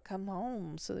Tara come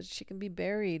home so that she can be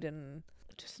buried and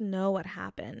just know what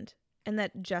happened and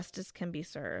that justice can be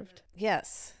served.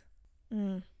 Yes.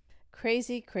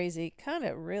 Crazy, kind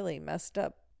of really mixed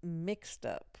up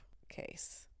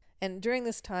case. And during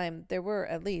this time, there were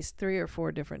at least 3 or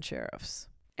 4 different sheriffs.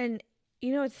 And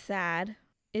what's sad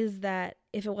is that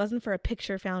if it wasn't for a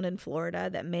picture found in Florida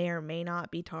that may or may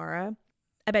not be Tara,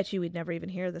 I bet you we'd never even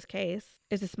hear this case.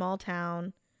 It's a small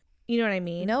town. You know what I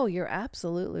mean? No, you're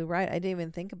absolutely right. I didn't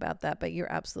even think about that, but you're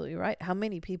absolutely right. How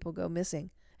many people go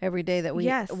missing every day that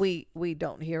we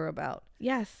don't hear about?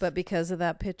 Yes. But because of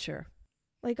that picture.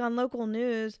 Like on local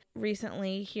news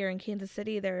recently here in Kansas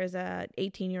City, there is a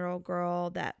 18-year-old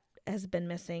girl that has been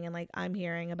missing, and like I'm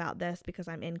hearing about this because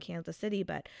I'm in Kansas City,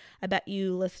 but I bet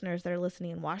you listeners that are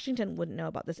listening in Washington wouldn't know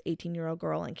about this 18-year-old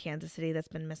girl in Kansas City that's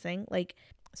been missing. Like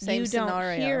Same you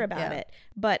scenario. Don't hear about it.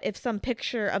 But if some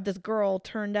picture of this girl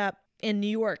turned up in New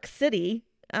York City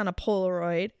on a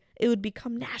Polaroid, it would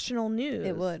become national news.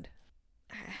 It would.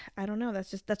 I don't know.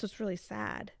 That's what's really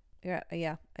sad. Yeah,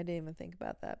 I didn't even think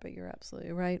about that, but you're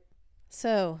absolutely right.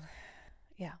 So,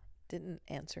 yeah, didn't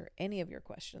answer any of your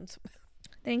questions.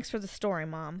 Thanks for the story,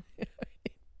 Mom.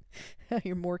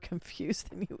 You're more confused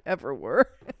than you ever were.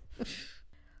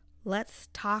 Let's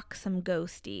talk some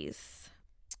ghosties.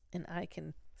 And I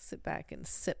can sit back and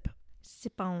sip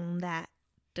on that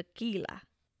tequila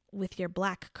with your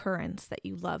black currants that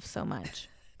you love so much.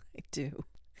 I do.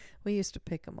 We used to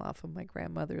pick them off of my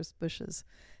grandmother's bushes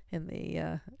in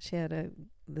the,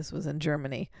 this was in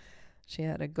Germany. She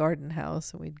had a garden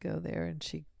house, and we'd go there, and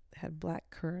she had black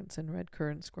currants and red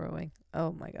currants growing.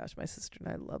 Oh my gosh, my sister and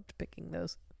I loved picking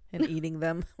those and eating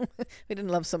them. We didn't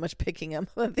love so much picking them,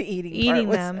 but the eating part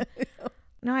was, them.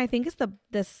 No, I think it's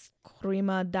this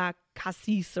crema da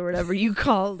cassis or whatever you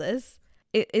call this.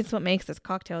 It's what makes this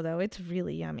cocktail, though. It's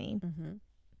really yummy. Mm-hmm.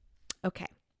 Okay.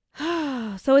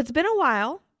 So it's been a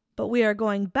while, but we are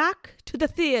going back to the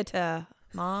theater,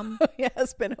 Mom. Yeah,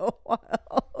 it's been a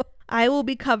while. I will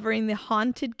be covering the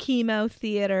Haunted Chemo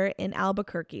Theater in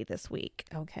Albuquerque this week.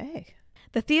 Okay.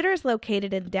 The theater is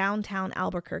located in downtown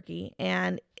Albuquerque,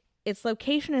 and its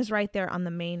location is right there on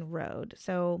the main road.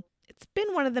 So it's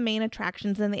been one of the main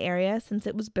attractions in the area since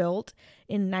it was built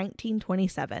in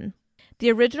 1927.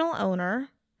 The original owner,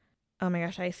 oh my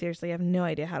gosh, I seriously have no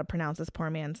idea how to pronounce this poor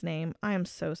man's name. I am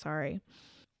so sorry.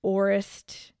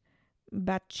 Orest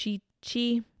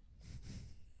Bacici.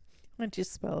 Why don't you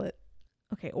spell it?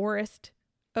 Okay, Orest.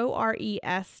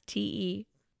 Oreste.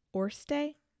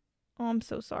 Orste? Oh, I'm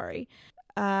so sorry.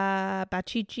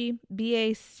 Bacici.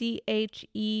 Bachechi.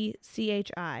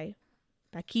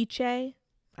 Bacice.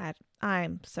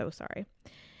 I'm so sorry.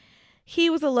 He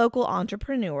was a local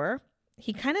entrepreneur.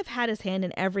 He kind of had his hand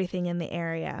in everything in the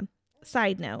area.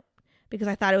 Side note, because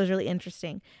I thought it was really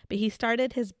interesting. But he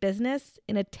started his business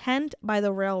in a tent by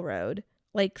the railroad,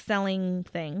 like selling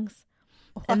things.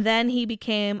 What? And then he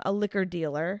became a liquor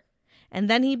dealer. And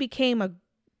then he became a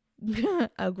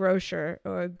grocer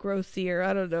or a grossier.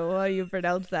 I don't know how you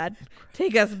pronounce that.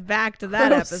 Take us back to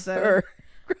that episode.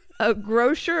 A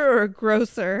grocer or a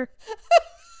grocer?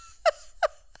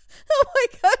 Oh my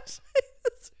gosh.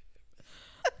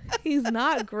 He's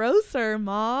not grocer,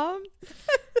 Mom.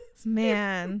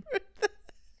 Man.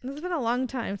 It's been a long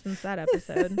time since that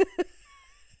episode.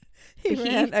 He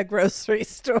ran a grocery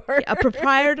store. A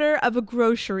proprietor of a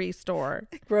grocery store.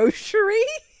 Grocery?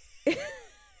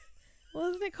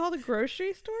 Wasn't it called a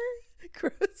grocery store?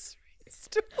 Grocery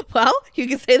store. Well, you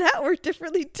can say that word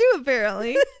differently too,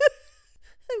 apparently.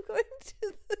 I'm going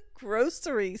to the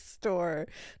grocery store.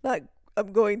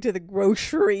 I'm going to the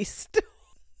grocery store.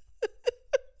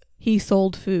 He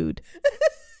sold food.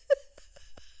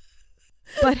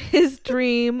 But his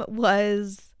dream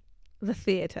was the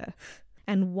theater,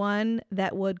 and one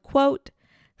that would, quote,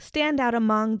 stand out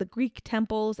among the Greek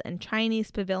temples and Chinese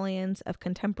pavilions of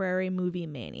contemporary movie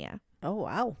mania. Oh,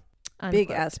 wow. Unquote. Big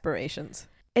aspirations.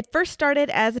 It first started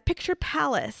as a picture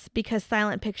palace because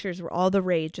silent pictures were all the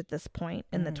rage at this point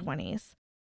in the 20s.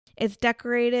 It's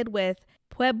decorated with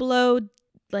Pueblo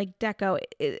deco.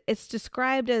 It's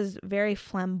described as very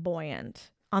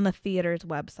flamboyant on the theater's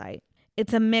website.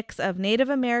 It's a mix of Native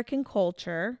American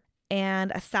culture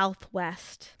and a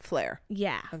Southwest flair.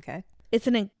 Yeah. Okay. It's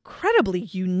an incredibly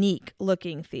unique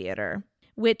looking theater,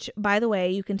 which, by the way,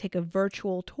 you can take a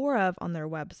virtual tour of on their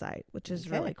website, which is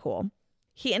really cool.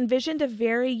 He envisioned a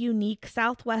very unique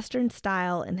Southwestern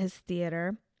style in his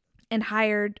theater and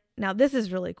hired, now this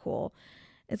is really cool.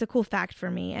 It's a cool fact for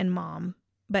me and Mom,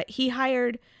 but he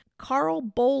hired Carl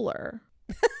Bowler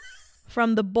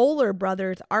from the Bowler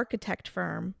Brothers architect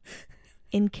firm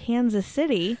in Kansas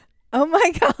City. Oh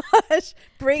my gosh.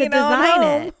 Bring it on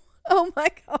home. It. Oh my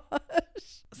gosh.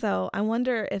 So I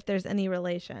wonder if there's any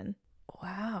relation.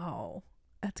 Wow.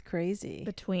 That's crazy.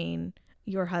 Between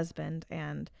your husband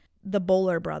and the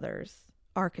Bowler Brothers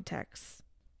architects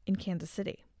in Kansas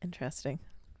City. Interesting.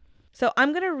 So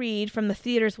I'm going to read from the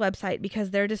theater's website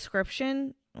because their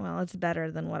description, well, it's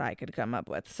better than what I could come up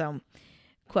with. So,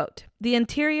 quote, the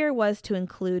interior was to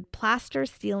include plaster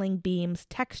ceiling beams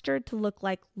textured to look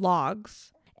like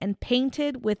logs and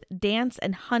painted with dance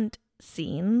and hunt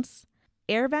scenes.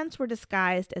 Air vents were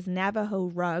disguised as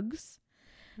Navajo rugs.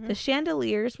 The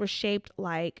chandeliers were shaped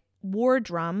like war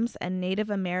drums and Native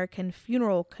American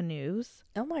funeral canoes.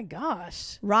 Oh my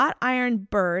gosh. Wrought iron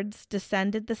birds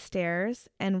descended the stairs,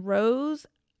 and rows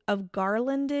of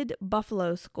garlanded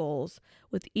buffalo skulls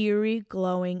with eerie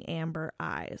glowing amber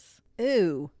eyes.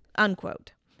 Ew.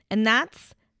 Unquote. And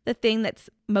that's the thing that's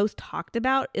most talked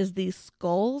about is these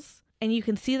skulls. And you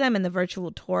can see them in the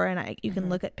virtual tour, and you can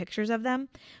look at pictures of them.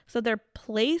 So they're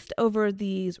placed over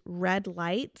these red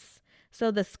lights. So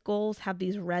the skulls have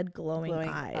these red glowing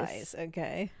eyes.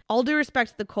 Okay. All due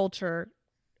respect to the culture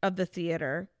of the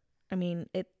theater. I mean,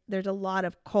 there's a lot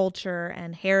of culture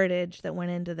and heritage that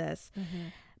went into this.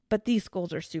 But these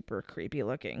skulls are super creepy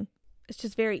looking. It's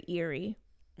just very eerie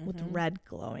with red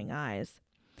glowing eyes.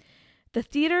 The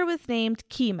theater was named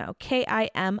Chemo,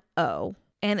 Kimo,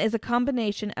 and is a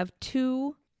combination of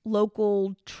two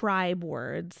local tribe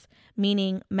words,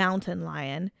 meaning mountain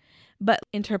lion, but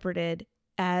interpreted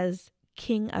as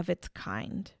king of its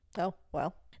kind. Oh,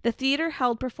 well. The theater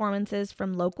held performances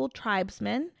from local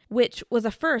tribesmen, which was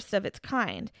a first of its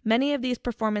kind. Many of these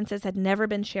performances had never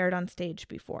been shared on stage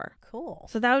before. Cool.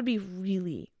 So that would be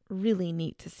really, really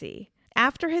neat to see.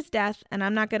 After his death, and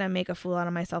I'm not going to make a fool out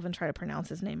of myself and try to pronounce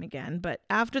his name again, but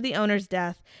after the owner's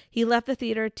death, he left the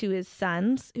theater to his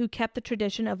sons, who kept the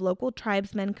tradition of local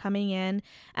tribesmen coming in,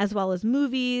 as well as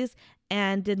movies,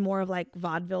 and did more of like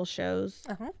vaudeville shows.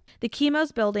 The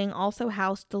Kimo's building also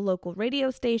housed the local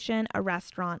radio station, a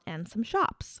restaurant, and some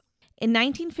shops. In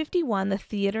 1951, the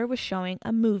theater was showing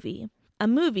a movie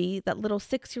that little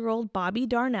 6-year-old Bobby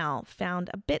Darnell found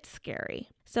a bit scary.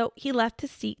 So he left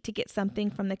his seat to get something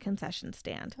from the concession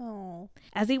stand. Oh.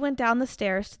 As he went down the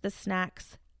stairs to the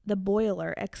snacks, the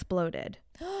boiler exploded,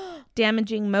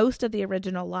 damaging most of the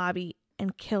original lobby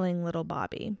and killing little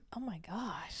Bobby. Oh my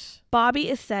gosh. Bobby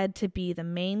is said to be the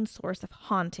main source of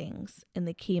hauntings in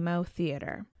the Kimo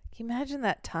Theater. Can you imagine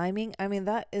that timing? I mean,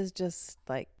 that is just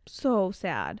like so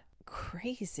sad.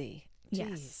 Crazy. Yes.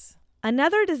 Jeez.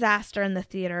 Another disaster in the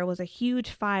theater was a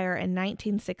huge fire in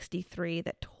 1963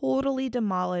 that totally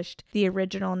demolished the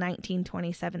original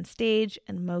 1927 stage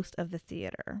and most of the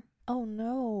theater. Oh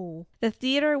no. The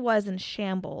theater was in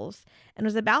shambles and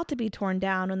was about to be torn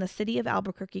down when the city of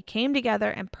Albuquerque came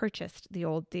together and purchased the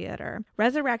old theater,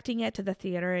 resurrecting it to the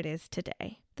theater it is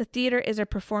today. The theater is a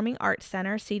performing arts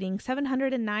center seating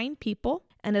 709 people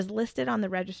and is listed on the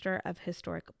Register of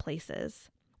Historic Places.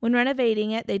 When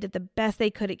renovating it, they did the best they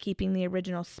could at keeping the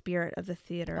original spirit of the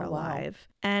theater alive.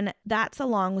 Wow. And that's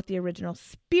along with the original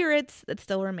spirits that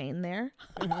still remain there.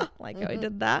 Like how I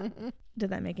did that.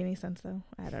 Did that make any sense, though?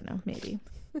 I don't know. Maybe.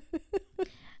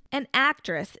 An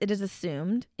actress, it is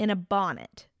assumed, in a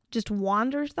bonnet, just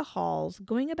wanders the halls,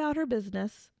 going about her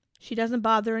business. She doesn't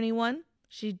bother anyone.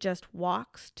 She just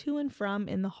walks to and from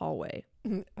in the hallway.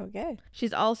 Okay.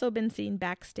 She's also been seen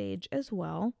backstage as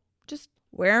well, just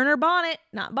wearing her bonnet,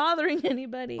 not bothering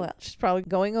anybody. Well, she's probably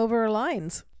going over her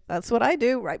lines. That's what I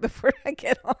do right before I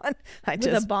get on. I With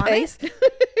just a bonnet? pace.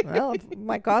 Well, if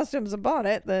my costume's a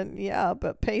bonnet, then yeah,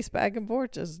 but pace back and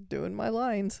forth, just doing my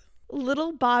lines.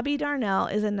 Little Bobby Darnell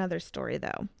is another story,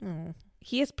 though. Mm.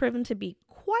 He has proven to be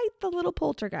quite the little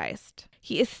poltergeist.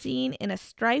 He is seen in a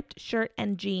striped shirt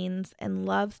and jeans and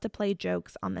loves to play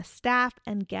jokes on the staff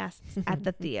and guests at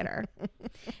the theater.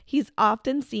 He's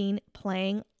often seen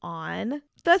playing on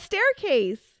the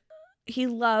staircase. He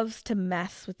loves to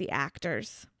mess with the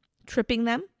actors, tripping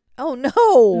them. Oh,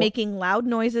 no. Making loud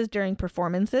noises during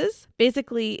performances.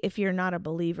 Basically, if you're not a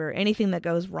believer, anything that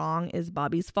goes wrong is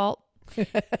Bobby's fault.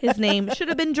 His name should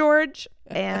have been George,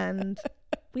 and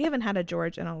we haven't had a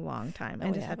George in a long time.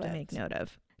 I just have to make note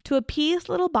of. To appease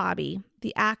little Bobby,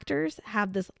 the actors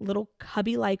have this little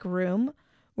cubby-like room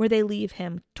where they leave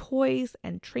him toys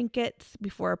and trinkets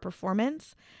before a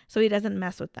performance so he doesn't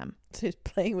mess with them. So he's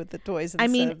playing with the toys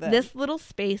instead of them. This little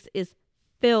space is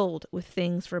filled with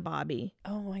things for Bobby.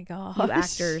 Oh my gosh. You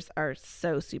actors are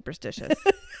so superstitious.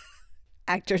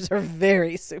 Actors are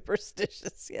very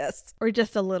superstitious, yes. Or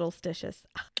just a little stitious.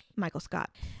 Michael Scott.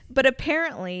 But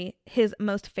apparently his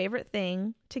most favorite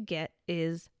thing to get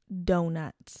is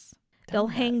donuts. They'll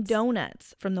hang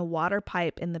donuts from the water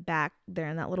pipe in the back there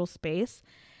in that little space.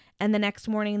 And the next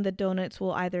morning, the donuts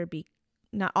will either be,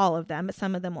 not all of them, but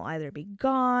some of them will either be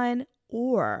gone,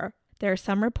 or there are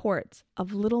some reports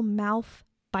of little mouth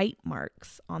bite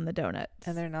marks on the donuts.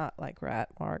 And they're not like rat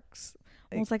marks.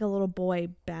 Almost like a little boy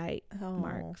bite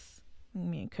marks. I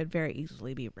mean, it could very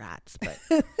easily be rats,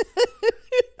 but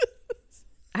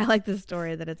I like the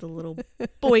story that it's a little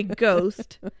boy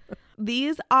ghost.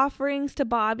 These offerings to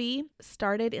Bobby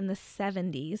started in the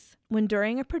 70s when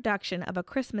during a production of A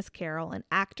Christmas Carol, an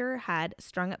actor had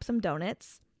strung up some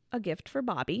donuts, a gift for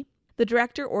Bobby. The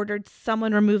director ordered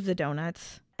someone remove the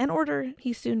donuts, an order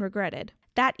he soon regretted.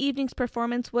 That evening's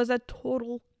performance was a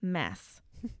total mess.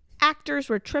 Actors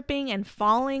were tripping and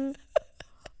falling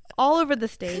all over the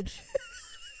stage.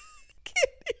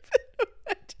 Can't even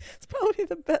imagine. It's probably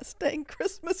the best dang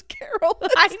Christmas Carol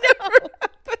I know. ever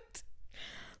happened.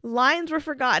 Lines were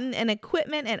forgotten and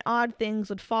equipment and odd things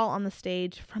would fall on the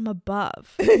stage from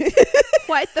above.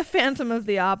 Quite the Phantom of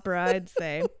the Opera, I'd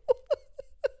say.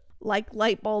 Like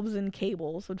light bulbs and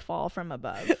cables would fall from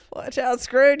above. Watch out,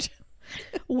 Scrooge.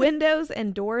 Windows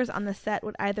and doors on the set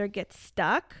would either get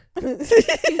stuck. Can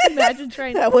you imagine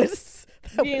trying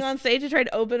being on stage and trying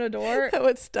to open a door? That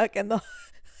was stuck in the...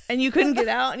 And you couldn't get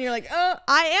out, and you're like, oh,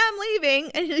 I am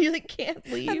leaving. And you like can't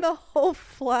leave. And the whole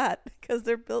flat, because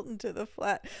they're built into the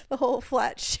flat, the whole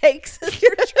flat shakes as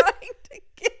you're trying to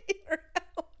get her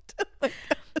out. Oh my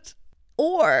God.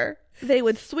 Or They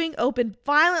would swing open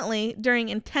violently during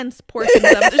intense portions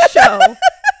of the show. I'm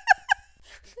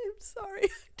sorry. I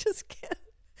just can't.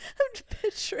 I'm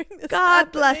picturing this. God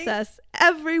happening. bless us,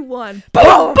 everyone.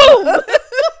 Boom, boom.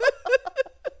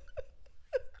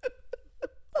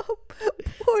 Oh,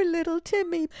 poor little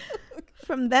Timmy.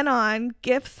 From then on,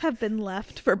 gifts have been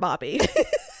left for Bobby.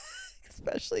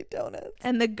 Especially donuts.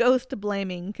 And the ghost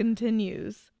blaming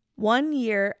continues. One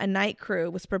year, a night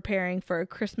crew was preparing for a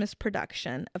Christmas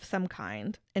production of some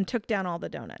kind and took down all the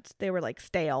donuts. They were like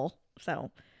stale.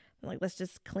 So I'm like, let's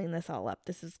just clean this all up.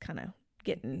 This is kind of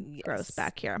getting gross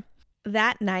back here.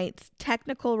 That night's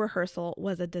technical rehearsal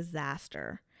was a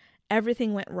disaster.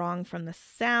 Everything went wrong, from the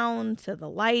sound to the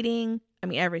lighting. I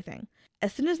mean, everything.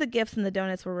 As soon as the gifts and the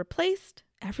donuts were replaced,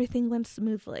 everything went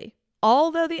smoothly.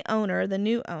 Although the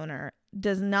new owner,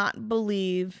 does not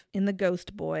believe in the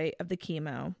ghost boy of the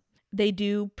chemo, they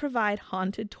do provide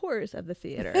haunted tours of the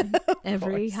theater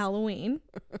every Halloween.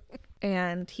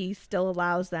 And he still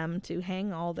allows them to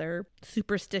hang all their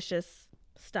superstitious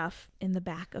stuff in the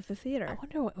back of the theater. I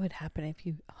wonder what would happen if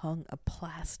you hung a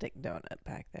plastic donut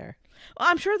back there. Well,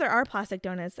 I'm sure there are plastic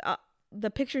donuts.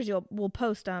 The pictures we'll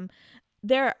post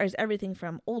there is everything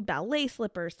from old ballet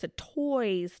slippers to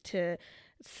toys to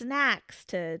snacks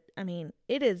to, I mean,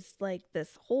 it is like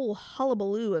this whole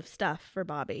hullabaloo of stuff for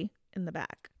Bobby in the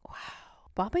back. Wow.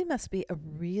 Bobby must be a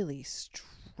really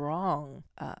strong,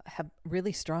 have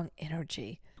really strong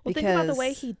energy. Well, think about the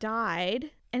way he died,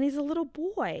 and he's a little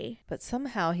boy. But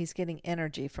somehow he's getting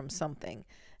energy from something,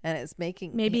 and it's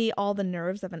making... Maybe all the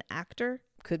nerves of an actor.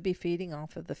 Could be feeding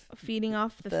off of the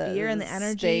fear and the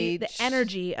energy, the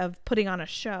energy of putting on a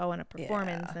show and a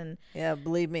performance. Yeah. And yeah,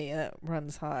 believe me, it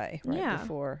runs high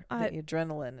before the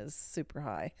adrenaline is super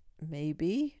high.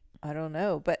 Maybe, I don't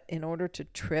know, but in order to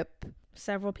trip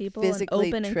several people and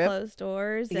open and close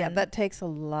doors, that takes a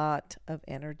lot of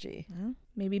energy.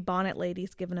 Maybe Bonnet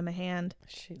Lady's giving him a hand.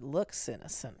 She looks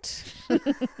innocent.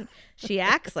 She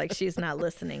acts like she's not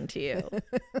listening to you,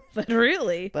 but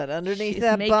really, but underneath she's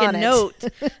that making bonnet, note.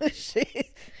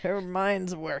 Her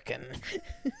mind's working.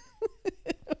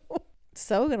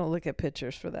 So gonna look at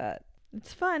pictures for that.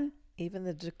 It's fun. Even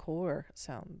the decor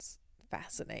sounds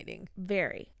fascinating.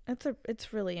 Very.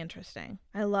 It's really interesting.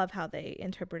 I love how they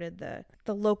interpreted the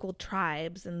local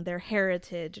tribes and their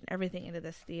heritage and everything into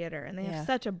this theater. And they have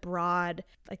such a broad,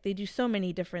 like, they do so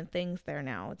many different things there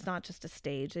now. It's not just a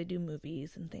stage. They do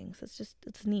movies and things.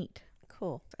 It's neat.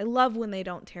 Cool. I love when they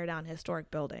don't tear down historic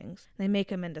buildings. They make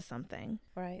them into something.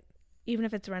 Right. Even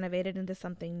if it's renovated into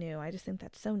something new. I just think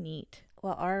that's so neat.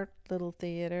 Well, our little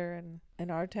theater in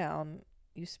our town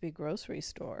used to be a grocery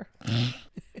store.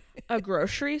 A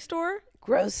grocery store?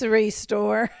 Grocery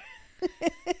store.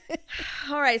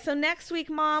 All right. So next week,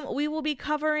 Mom, we will be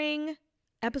covering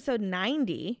episode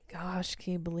 90. Gosh,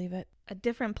 can you believe it? A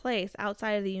different place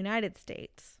outside of the United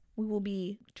States. We will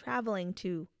be traveling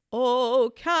to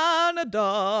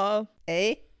Canada.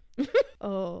 Eh?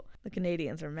 Oh, the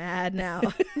Canadians are mad now.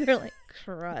 They're like,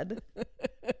 crud.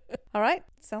 All right.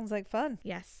 Sounds like fun.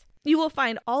 Yes. You will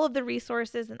find all of the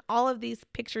resources and all of these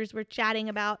pictures we're chatting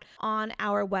about on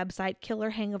our website,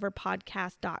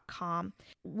 killerhangoverpodcast.com.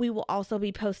 We will also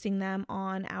be posting them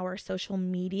on our social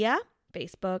media,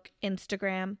 Facebook,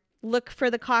 Instagram. Look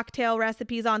for the cocktail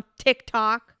recipes on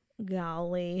TikTok.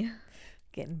 Golly.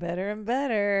 Getting better and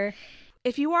better.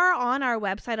 If you are on our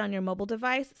website on your mobile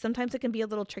device, sometimes it can be a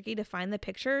little tricky to find the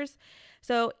pictures.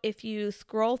 So if you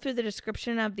scroll through the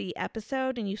description of the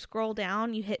episode and you scroll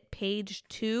down, you hit page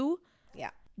 2.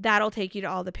 Yeah. That'll take you to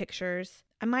all the pictures.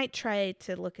 I might try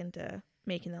to look into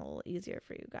making that a little easier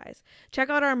for you guys.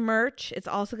 Check out our merch. It's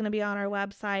also going to be on our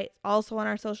website, also on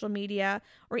our social media,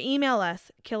 or email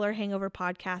us,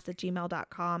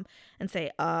 killerhangoverpodcast@gmail.com, and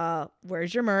say,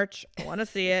 where's your merch? I want to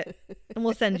see it. And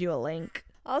we'll send you a link.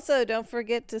 Also, don't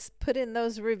forget to put in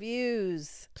those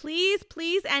reviews. Please,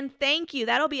 please, and thank you.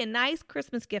 That'll be a nice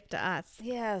Christmas gift to us.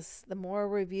 Yes, the more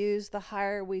reviews, the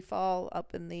higher we fall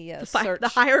up in the search. The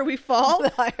higher we fall?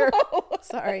 The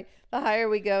higher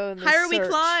we go in the higher search. We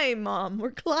climb, Mom.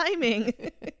 We're climbing.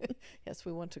 Yes,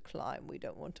 we want to climb. We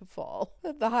don't want to fall.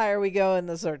 The higher we go in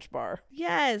the search bar.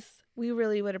 Yes, we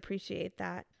really would appreciate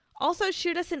that. Also,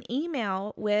 shoot us an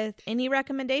email with any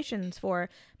recommendations for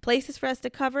places for us to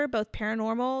cover, both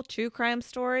paranormal, true crime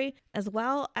story, as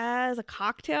well as a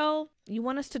cocktail you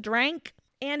want us to drink.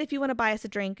 And if you want to buy us a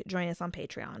drink, join us on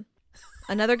Patreon.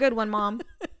 Another good one, Mom.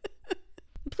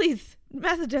 Please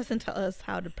message us and tell us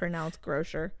how to pronounce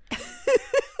grocer.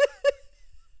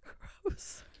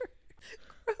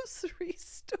 Grocery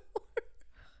store.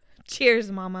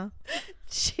 Cheers, Mama.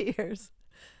 Cheers.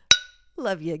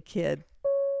 Love you, kid.